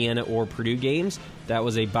Indiana or Purdue games. That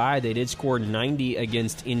was a buy. They did score 90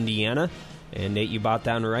 against Indiana. And Nate, you bought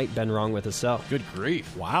that one right. Ben wrong with a sell. Good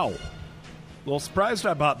grief. Wow. A little surprised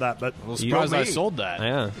I bought that, but a little surprised I sold that.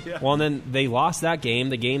 Yeah. Well, and then they lost that game.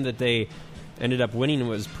 The game that they ended up winning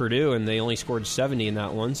was Purdue, and they only scored 70 in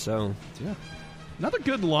that one. So, yeah. Another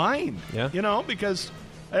good line. Yeah. Because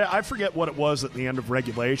I forget what it was at the end of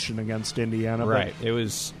regulation against Indiana. Right. It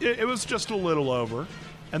was just a little over.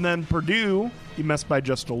 And then Purdue, you missed by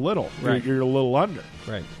just a little. Right. You're a little under.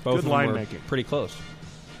 Right. Both good of them line were making. Pretty close.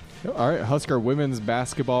 All right, Husker women's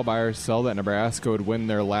basketball by our cell that Nebraska would win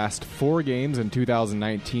their last 4 games in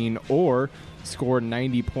 2019 or score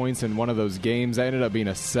 90 points in one of those games. That ended up being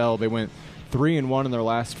a sell. They went 3-1 in their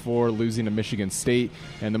last 4, losing to Michigan State,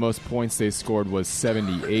 and the most points they scored was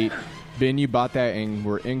 78. Ben, you bought that and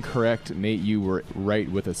were incorrect. Nate, you were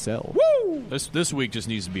right with a sell. Woo! This week just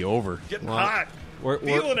needs to be over. Getting hot.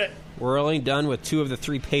 Feeling it. We're only done with 2 of the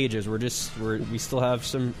 3 pages. We still have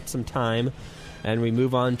some time. And we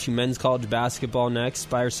move on to men's college basketball next.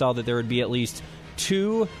 By ourselves that there would be at least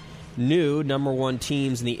 2 new number 1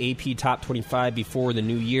 teams in the AP Top 25 before the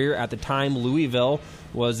new year. At the time, Louisville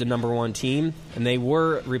was the number 1 team, and they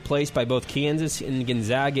were replaced by both Kansas and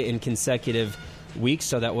Gonzaga in consecutive weeks,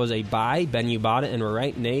 so that was a buy. Ben, you bought it, and we're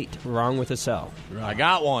right. Nate, wrong with a sell. I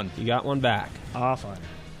got one. You got one back. Fine. All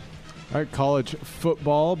right, college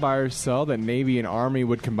football by our cell that Navy and Army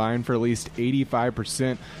would combine for at least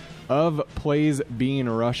 85% of plays being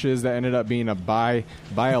rushes. That ended up being a buy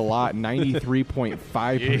by a lot.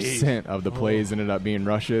 93.5% of the plays ended up being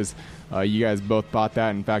rushes. You guys both bought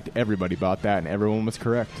that. In fact, everybody bought that, and everyone was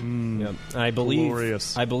correct. Yep. I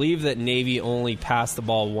believe that Navy only passed the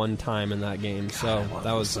ball 1 time in that game. So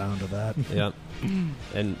that was the sound of that. Yep.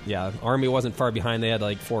 And yeah, Army wasn't far behind. They had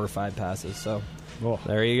like 4 or 5 passes. So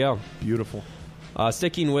there you go. Beautiful.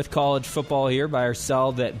 Sticking with college football here, by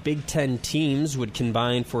ourselves that Big Ten teams would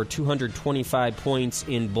combine for 225 points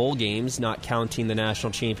in bowl games, not counting the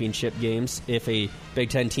national championship games, if a Big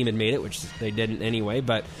Ten team had made it, which they didn't anyway.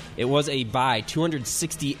 But it was a buy,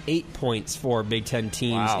 268 points for Big Ten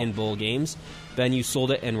teams in bowl games. Ben, you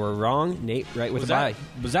sold it and were wrong. Nate, right with the buy.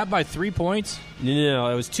 Was that by 3 points?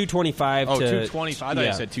 No, it was 225 to... 225. I thought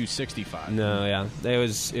you said 265. No, yeah. It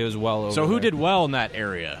was well over. So who did well in that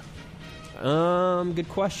area? Good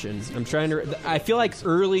question. I'm trying to... I feel like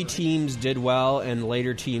early teams did well and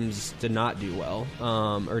later teams did not do well,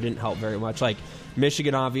 or didn't help very much. Like,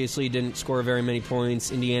 Michigan obviously didn't score very many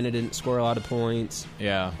points. Indiana didn't score a lot of points.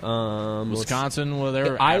 Yeah. Wisconsin, well, they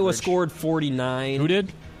were Iowa average. Scored 49. Who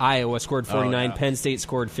did? Iowa scored 49. Oh, yeah. Penn State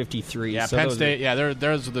scored 53. Yeah, so Penn State.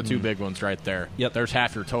 Those are the 2 big ones right there. Yep. There's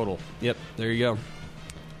half your total. Yep, there you go.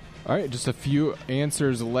 All right, just a few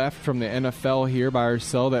answers left from the NFL here by our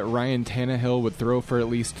cell that Ryan Tannehill would throw for at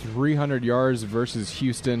least 300 yards versus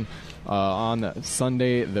Houston on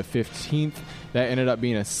Sunday the 15th. That ended up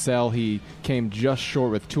being a sell. He came just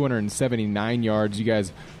short with 279 yards. You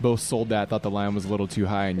guys both sold that, thought the line was a little too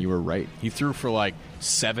high, and you were right. He threw for like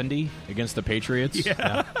 70 against the Patriots.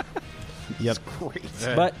 Yeah. Yep. Great.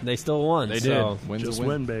 But they still won. They so. did. Win's Just a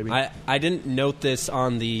win, baby. I didn't note this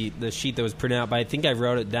on the sheet that was printed out, but I think I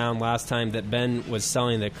wrote it down last time that Ben was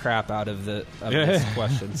selling the crap out of this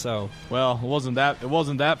question. So Well, it wasn't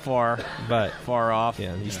that far, but far off.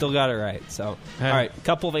 yeah, you still got it right. So all right, a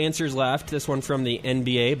couple of answers left. This one from the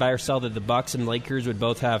NBA. Buy or sell that the Bucks and Lakers would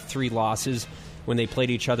both have 3 losses when they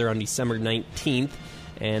played each other on December 19th.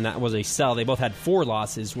 And that was a sell. They both had 4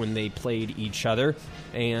 losses when they played each other.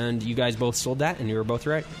 And you guys both sold that, and you were both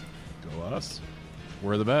right. Go us.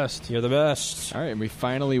 We're the best. You're the best. All right, and we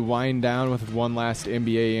finally wind down with one last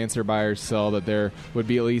NBA answer by our cell that there would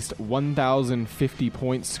be at least 1,050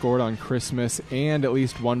 points scored on Christmas, and at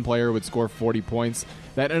least one player would score 40 points.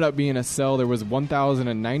 That ended up being a sell. There was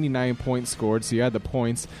 1,099 points scored, so you had the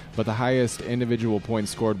points, but the highest individual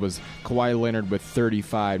points scored was Kawhi Leonard with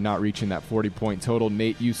 35, not reaching that 40-point total.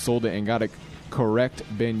 Nate, you sold it and got it correct.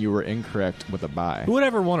 Ben, you were incorrect with a buy. Who would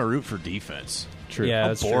ever want to root for defense? True. Yeah, How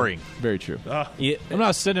that's boring. True. Very true. Yeah. I'm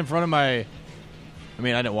not sitting in front of my... I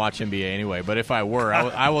mean, I didn't watch NBA anyway, but if I were,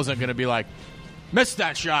 I wasn't going to be like, missed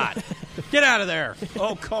that shot. Get out of there.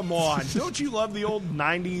 Oh, come on. Don't you love the old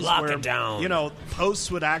 90s Lock where, it down. you know,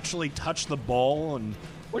 posts would actually touch the ball? And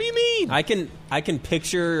What do you mean? I can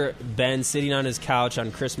picture Ben sitting on his couch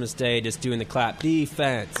on Christmas Day just doing the clap.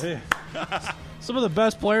 Defense. Some of the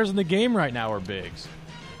best players in the game right now are bigs.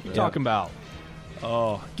 What are you talking about?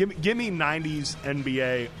 Oh, give me 90s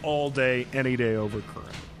NBA all day, any day over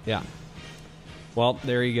current. Yeah. Well,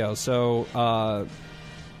 there you go. So,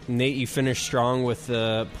 Nate, you finished strong with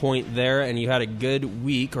the point there, and you had a good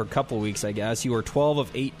week, or couple weeks, I guess. You were 12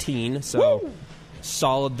 of 18, so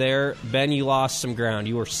solid there. Ben, you lost some ground.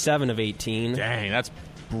 You were 7 of 18. Dang, that's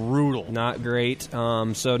brutal. Not great.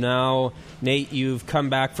 So now, Nate, you've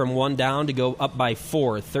come back from 1 down to go up by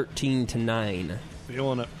 4, 13-9.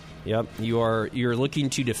 Feeling it. Yep, you're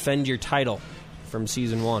looking to defend your title from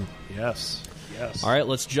season 1. Yes. Yes. All right,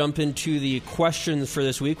 let's jump into the questions for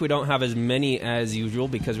this week. We don't have as many as usual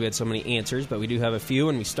because we had so many answers, but we do have a few,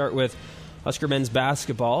 and we start with Husker men's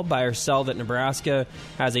basketball, buy or sell that Nebraska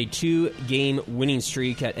has a 2-game winning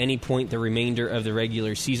streak at any point the remainder of the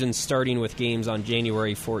regular season, starting with games on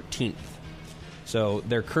January 14th. So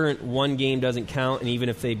their current 1 game doesn't count, and even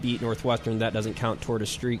if they beat Northwestern, that doesn't count toward a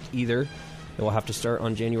streak either. It will have to start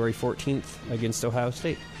on January 14th against Ohio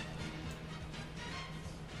State.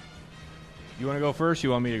 You want to go first? You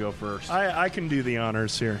want me to go first? I can do the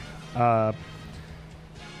honors here.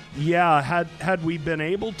 Yeah, had we been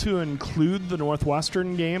able to include the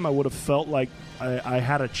Northwestern game, I would have felt like I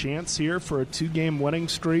had a chance here for a 2-game winning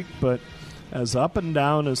streak. But as up and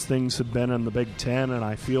down as things have been in the Big Ten, and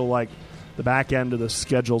I feel like the back end of the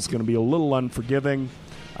schedule is going to be a little unforgiving,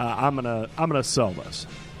 I'm gonna sell this.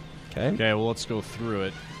 Okay. Well, let's go through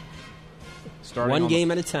it. Starting 1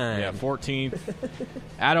 game at a time. Yeah, 14th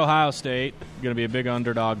at Ohio State. Going to be a big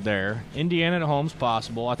underdog there. Indiana at home's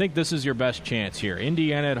possible. I think this is your best chance here.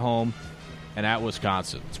 Indiana at home and at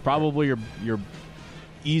Wisconsin. It's probably your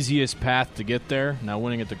easiest path to get there. Now,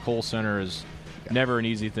 winning at the Kohl Center is never an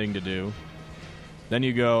easy thing to do. Then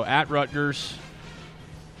you go at Rutgers,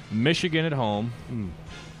 Michigan at home,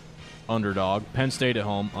 underdog. Penn State at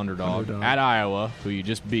home, underdog. At Iowa, who you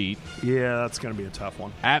just beat. Yeah, that's going to be a tough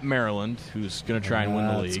one. At Maryland, who's going to try and win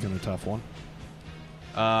the league. That's going to be a tough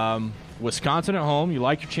one. Wisconsin at home, you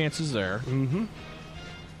like your chances there. Mm-hmm.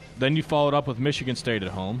 Then you followed up with Michigan State at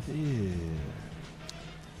home.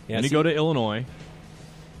 Yeah, then you go to Illinois.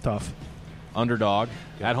 Tough. Underdog.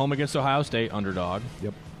 At home against Ohio State, underdog.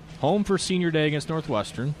 Yep. Home for senior day against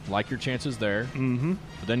Northwestern. Like your chances there. Mm-hmm.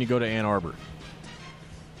 But then you go to Ann Arbor.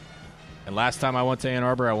 And last time I went to Ann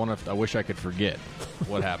Arbor, I wish I could forget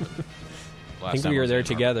what happened. I think we were there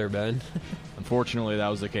together, Ben. Unfortunately, that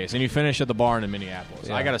was the case. And you finish at the barn in Minneapolis.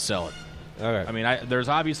 Yeah. I got to sell it. All right. I mean, there's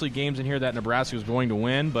obviously games in here that Nebraska is going to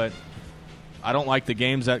win, but I don't like the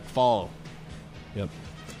games that follow. Yep.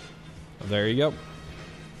 Well, there you go.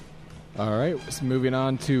 All right, so moving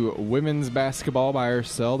on to women's basketball, buy or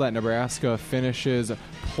sell that Nebraska finishes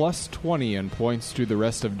plus 20 in points through the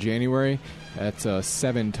rest of January. That's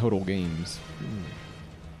 7 total games.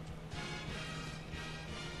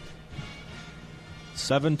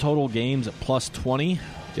 7 total games at plus 20.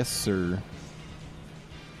 Yes, sir.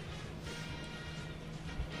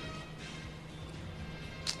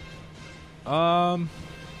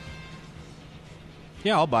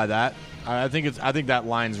 Yeah, I'll buy that. I think that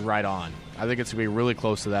line's right on. I think it's gonna be really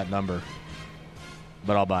close to that number,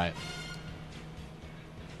 but I'll buy it.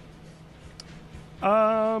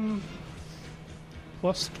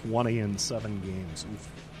 Plus 20 in 7 games. Oof.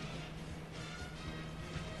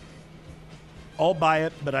 I'll buy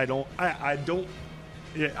it, but I don't.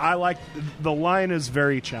 I like the line is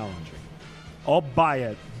very challenging. I'll buy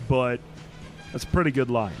it, but that's a pretty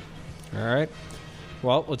good line. All right.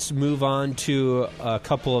 Well, let's move on to a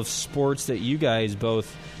couple of sports that you guys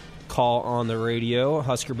both call on the radio,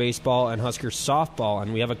 Husker baseball and Husker softball.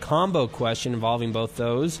 And we have a combo question involving both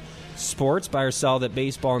those sports. Buy or sell that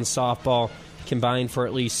baseball and softball combine for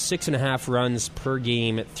at least 6.5 runs per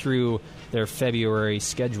game through their February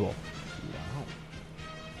schedule. Wow.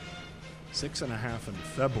 6.5 in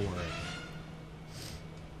February.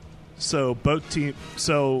 So both teams...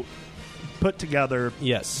 So... put together,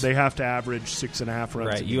 yes, they have to average 6.5 runs.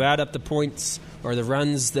 Right. You add up the points or the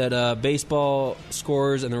runs that baseball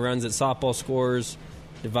scores and the runs that softball scores,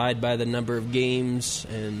 divide by the number of games,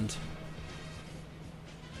 and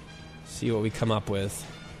see what we come up with.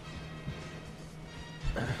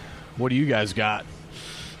 What do you guys got?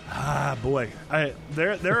 Boy,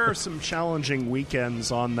 there are some challenging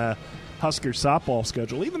weekends on the Husker softball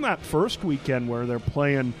schedule. Even that first weekend where they're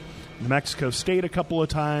playing New Mexico State a couple of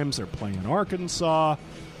times, they're playing Arkansas.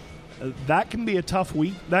 That can be a tough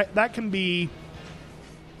week. That can be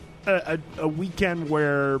a weekend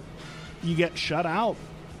where you get shut out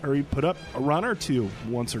or you put up a run or two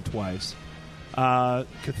once or twice.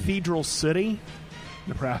 Cathedral City,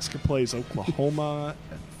 Nebraska plays Oklahoma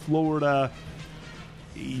and Florida.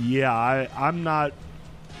 Yeah, I'm not.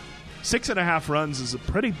 6.5 runs is a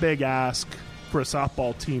pretty big ask for a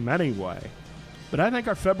softball team anyway. But I think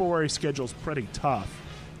our February schedule is pretty tough.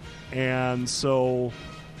 And so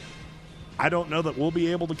I don't know that we'll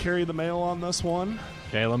be able to carry the mail on this one.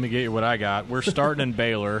 Okay, let me get you what I got. We're starting in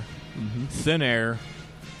Baylor, Thin Air.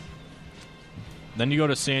 Then you go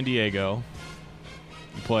to San Diego.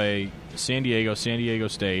 You play San Diego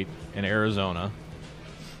State, and Arizona.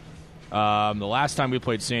 The last time we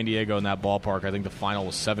played San Diego in that ballpark, I think the final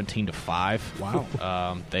was 17-5.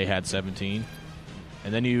 Wow. They had 17.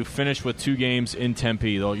 And then you finish with 2 games in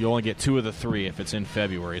Tempe. Though you only get 2 of the 3 if it's in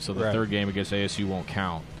February, so the third game against ASU won't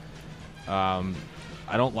count.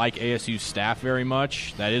 I don't like ASU's staff very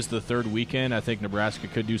much. That is the third weekend. I think Nebraska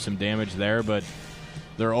could do some damage there, but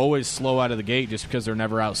they're always slow out of the gate just because they're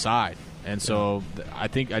never outside. And so I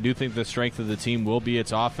do think the strength of the team will be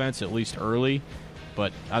its offense, at least early.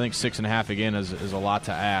 But I think 6.5 again is a lot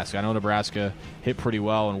to ask. I know Nebraska hit pretty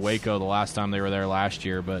well in Waco the last time they were there last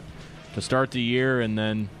year, but to start the year and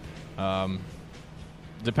then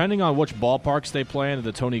depending on which ballparks they play in at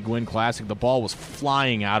the Tony Gwynn Classic, the ball was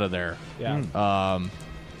flying out of there. Yeah.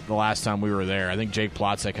 The last time we were there, I think Jake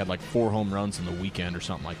Plotzek had like 4 home runs in the weekend or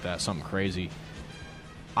something like that, something crazy.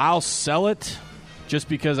 I'll sell it just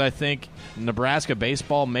because I think Nebraska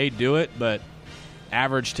baseball may do it, but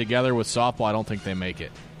average together with softball, I don't think they make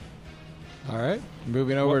it. All right.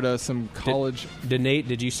 Moving over to some college. Nate,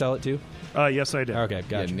 did you sell it too? Yes, I did. Okay,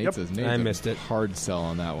 gotcha. Yeah, Nate's I missed it. Hard sell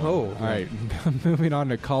on that one. Oh, all right. Moving on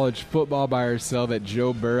to college football, buy or sell that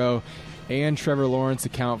Joe Burrow and Trevor Lawrence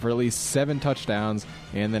account for at least 7 touchdowns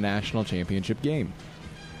in the national championship game.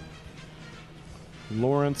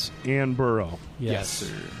 Lawrence and Burrow. Yes,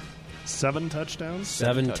 sir. 7 touchdowns?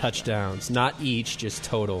 7 touchdowns. Not each, just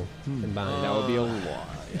total combined. That would be a lot.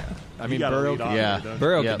 Yeah. I mean, Burrow.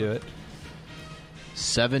 Burrow could do it.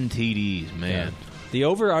 7 TDs, man. Yeah. The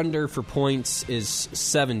over-under for points is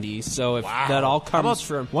 70, so if that all comes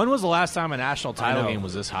from... When was the last time a national title game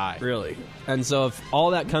was this high? Really? And so if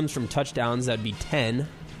all that comes from touchdowns, that'd be 10.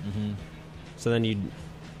 Mm-hmm. So then you'd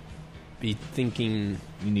be thinking...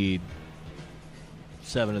 You need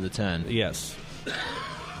 7 of the 10. Yes.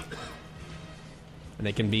 And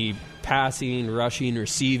they can be passing, rushing,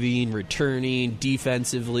 receiving, returning,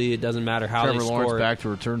 defensively. It doesn't matter how Trevor they score. Lawrence back to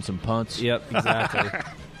return some punts. Yep, exactly.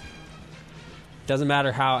 Doesn't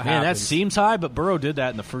matter how it happens. Man, that seems high, but Burrow did that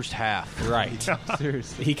in the first half. Right.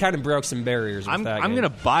 Seriously. He kind of broke some barriers with that I'm game.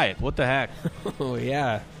 going to buy it. What the heck? Oh,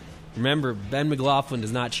 yeah. Remember, Ben McLaughlin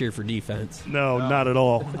does not cheer for defense. No, not at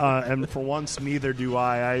all. And for once, neither do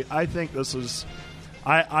I. I think this is...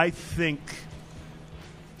 I think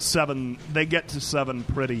 7... They get to 7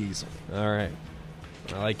 pretty easily. All right.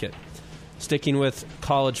 I like it. Sticking with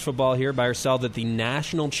college football here, buy or sell that the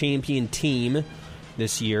national champion team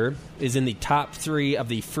this year is in the top 3 of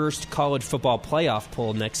the first college football playoff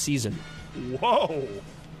poll next season. Whoa.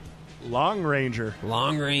 Long Ranger.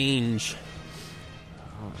 Long range.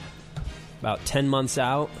 About 10 months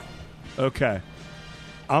out. Okay.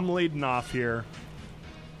 I'm leading off here.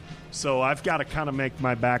 So I've got to kind of make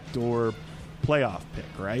my backdoor playoff pick,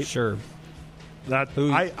 right? Sure. I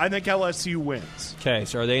think LSU wins. Okay,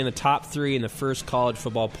 so are they in the top 3 in the first college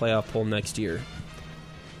football playoff poll next year?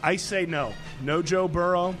 I say no. No Joe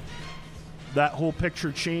Burrow. That whole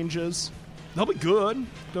picture changes. They'll be good.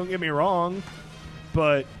 Don't get me wrong.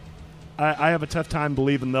 But I have a tough time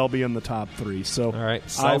believing they'll be in the top 3. So all right,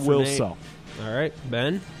 I will sell. All right,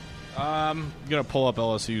 Ben? I'm going to pull up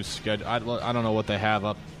LSU's schedule. I don't know what they have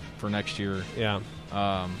up for next year. Yeah.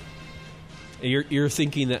 You're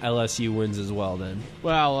thinking that LSU wins as well, then?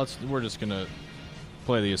 Well, we're just going to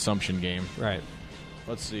play the assumption game. Right.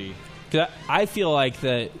 Let's see. I feel like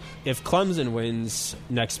that if Clemson wins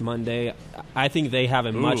next Monday, I think they have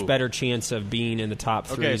a much better chance of being in the top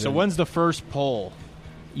 3. Okay, so when's the first poll?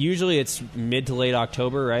 Usually it's mid to late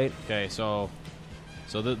October, right? Okay, so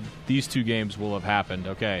these 2 games will have happened.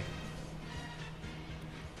 Okay.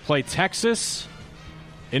 Play Texas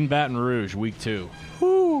in Baton Rouge, week 2.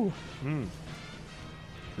 Woo!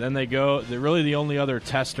 Then they go. Really, the only other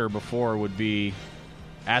tester before would be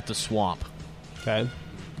at the Swamp. Okay.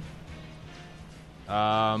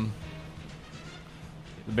 The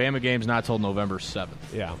Bama game's not till November 7th.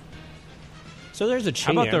 Yeah. So there's a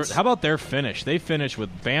chance. How about their finish? They finish with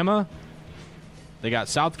Bama. They got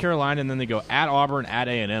South Carolina, and then they go at Auburn, at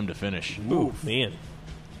A&M to finish. Ooh, man.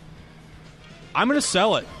 I'm going to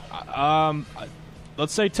sell it.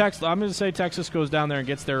 Let's say Texas. I'm going to say Texas goes down there and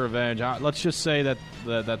gets their revenge. Let's just say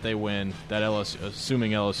that they win. That LSU,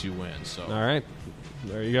 assuming LSU wins. So. All right,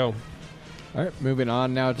 there you go. All right, moving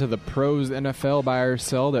on now to the pros NFL buy or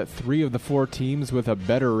sell that 3 of the 4 teams with a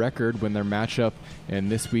better record win their matchup in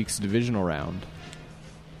this week's divisional round.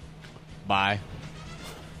 Buy.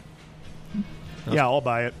 Yeah, I'll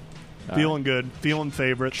buy it. Feeling good. Feeling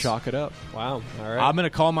favorites. Chalk it up. Wow. All right. I'm going to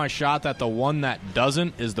call my shot that the one that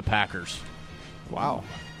doesn't is the Packers. Wow.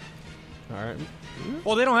 All right.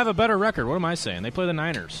 Well, they don't have a better record. What am I saying? They play the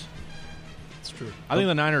Niners. That's true. I think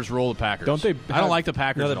the Niners roll the Packers. Don't they? I don't like the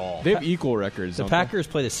Packers at all. They have equal records. The don't Packers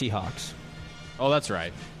play the Seahawks. Oh, that's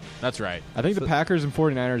right. That's right. I think the Packers and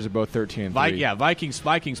 49ers are both 13-3. Yeah, Vikings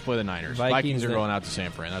play the Niners. Vikings are then- going out to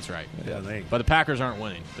San Fran. That's right. Yeah, But the Packers aren't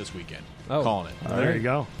winning this weekend. Oh. Calling it. there you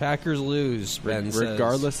go. Packers lose, Ben says.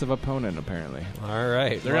 Regardless of opponent, apparently. All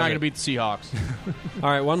right. They're not going to beat the Seahawks. All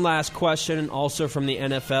right, one last question, also from the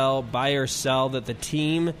NFL. Buy or sell that the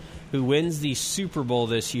team who wins the Super Bowl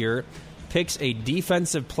this year picks a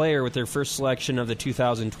defensive player with their first selection of the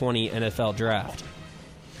 2020 NFL Draft.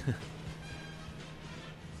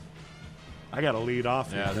 I got to lead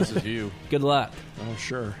off. Yeah, this is you. Good luck. Oh,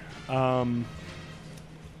 sure.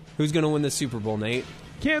 Who's going to win the Super Bowl, Nate?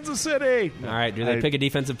 Kansas City. All right, do they pick a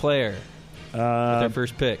defensive player with their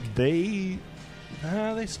first pick? They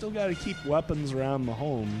still got to keep weapons around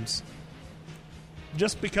Mahomes.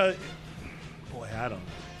 Just because, boy, I don't know.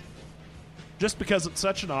 Just because it's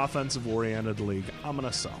such an offensive-oriented league, I'm going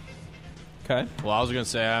to sell. Okay. Well, I was going to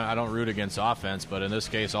say I don't root against offense, but in this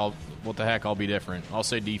case, I'll be different. I'll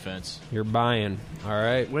say defense. You're buying. All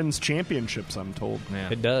right. Wins championships, I'm told. Yeah.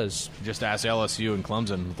 It does. Just ask LSU and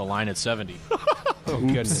Clemson with the line at 70. Oh,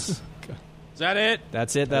 goodness. Is that it?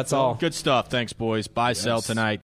 That's it. That's all. Good stuff. Thanks, boys. Buy, sell tonight.